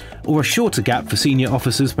Rimmer, or a shorter gap for senior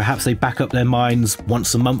officers, perhaps they back up their minds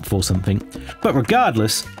once a month or something. But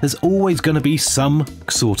regardless, there's always going to be some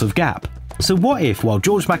sort of gap. So what if, while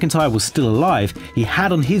George McIntyre was still alive, he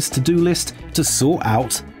had on his to-do list to sort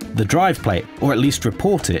out the drive plate, or at least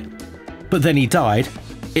report it? But then he died,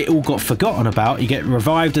 it all got forgotten about, you get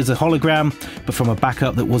revived as a hologram, but from a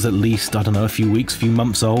backup that was at least, I don't know, a few weeks, few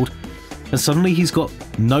months old, and suddenly he's got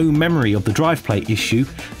no memory of the drive plate issue,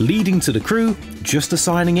 leading to the crew just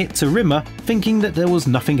assigning it to Rimmer, thinking that there was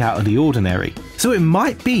nothing out of the ordinary. So it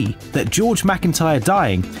might be that George McIntyre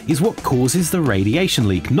dying is what causes the radiation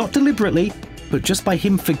leak, not deliberately, but just by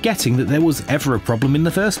him forgetting that there was ever a problem in the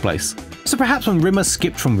first place. So perhaps when Rimmer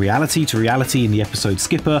skipped from reality to reality in the episode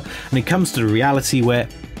Skipper, and it comes to the reality where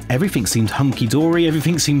everything seemed hunky-dory,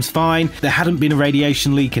 everything seems fine, there hadn't been a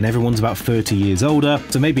radiation leak and everyone's about 30 years older,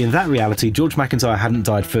 so maybe in that reality George McIntyre hadn't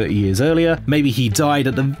died 30 years earlier, maybe he died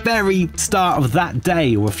at the very start of that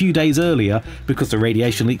day or a few days earlier because the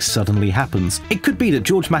radiation leak suddenly happens. It could be that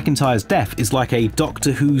George McIntyre's death is like a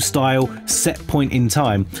Doctor Who style set point in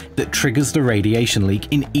time that triggers the radiation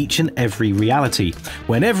leak in each and every reality.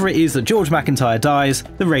 Whenever it is that George McIntyre dies,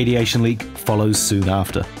 the radiation leak follows soon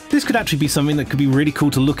after. This could actually be something that could be really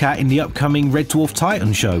cool to look at in the upcoming Red Dwarf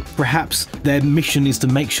Titan show. Perhaps their mission is to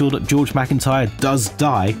make sure that George McIntyre does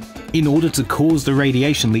die in order to cause the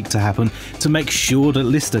radiation leak to happen, to make sure that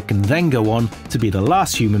Lister can then go on to be the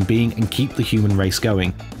last human being and keep the human race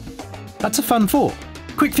going. That's a fun thought.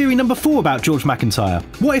 Quick theory number 4 about George McIntyre.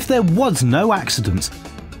 What if there was no accident,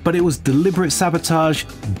 but it was deliberate sabotage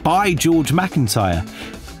by George McIntyre?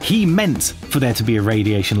 He meant for there to be a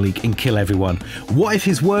radiation leak and kill everyone. What if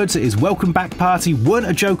his words at his welcome back party weren't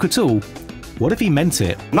a joke at all? What if he meant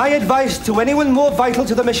it? My advice to anyone more vital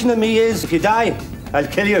to the mission than me is, if you die, I'll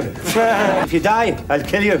kill you. If you die, I'll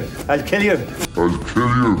kill you. I'll kill you. I'll kill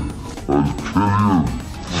you. I'll kill you.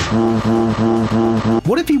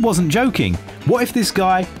 What if he wasn't joking? What if this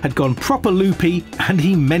guy had gone proper loopy and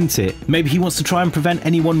he meant it? Maybe he wants to try and prevent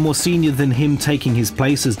anyone more senior than him taking his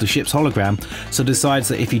place as the ship's hologram, so decides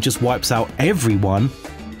that if he just wipes out everyone,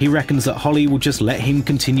 he reckons that Holly will just let him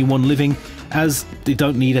continue on living, as they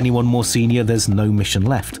don't need anyone more senior, there's no mission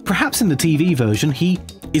left. Perhaps in the TV version he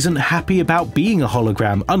isn't happy about being a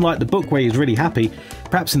hologram, unlike the book where he's really happy.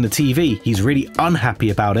 Perhaps in the TV he's really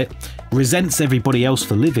unhappy about it, resents everybody else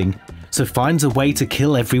for living, so finds a way to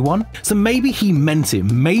kill everyone? So maybe he meant it,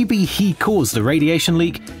 maybe he caused the radiation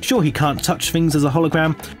leak. Sure, he can't touch things as a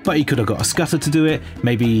hologram, but he could have got a scutter to do it,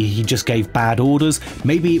 maybe he just gave bad orders,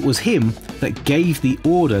 maybe it was him that gave the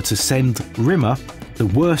order to send Rimmer, the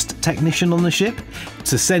worst technician on the ship,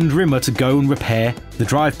 to send Rimmer to go and repair the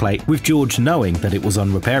drive plate, with George knowing that it was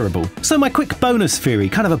unrepairable. So my quick bonus theory,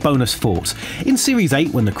 kind of a bonus thought. In Series 8,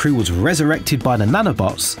 when the crew was resurrected by the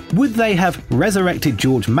nanobots, would they have resurrected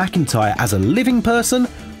George McIntyre as a living person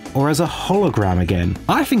or as a hologram again?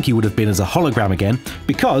 I think he would have been as a hologram again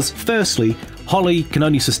because, firstly, Holly can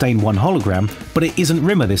only sustain one hologram, but it isn't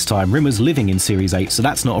Rimmer this time. Rimmer's living in Series 8, so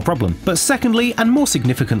that's not a problem. But secondly, and more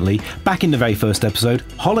significantly, back in the very first episode,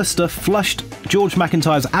 Hollister flushed George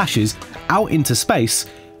McIntyre's ashes out into space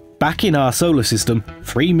back in our solar system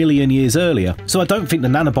 3 million years earlier. So I don't think the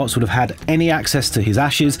nanobots would have had any access to his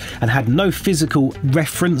ashes and had no physical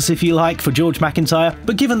reference, if you like, for George McIntyre.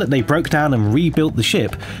 But given that they broke down and rebuilt the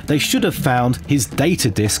ship, they should have found his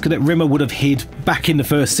data disk that Rimmer would have hid back in the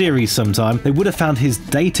first series sometime. They would have found his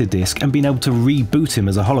data disk and been able to reboot him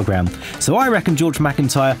as a hologram. So I reckon George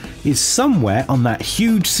McIntyre is somewhere on that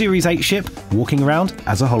huge Series 8 ship walking around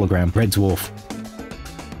as a hologram. Red Dwarf.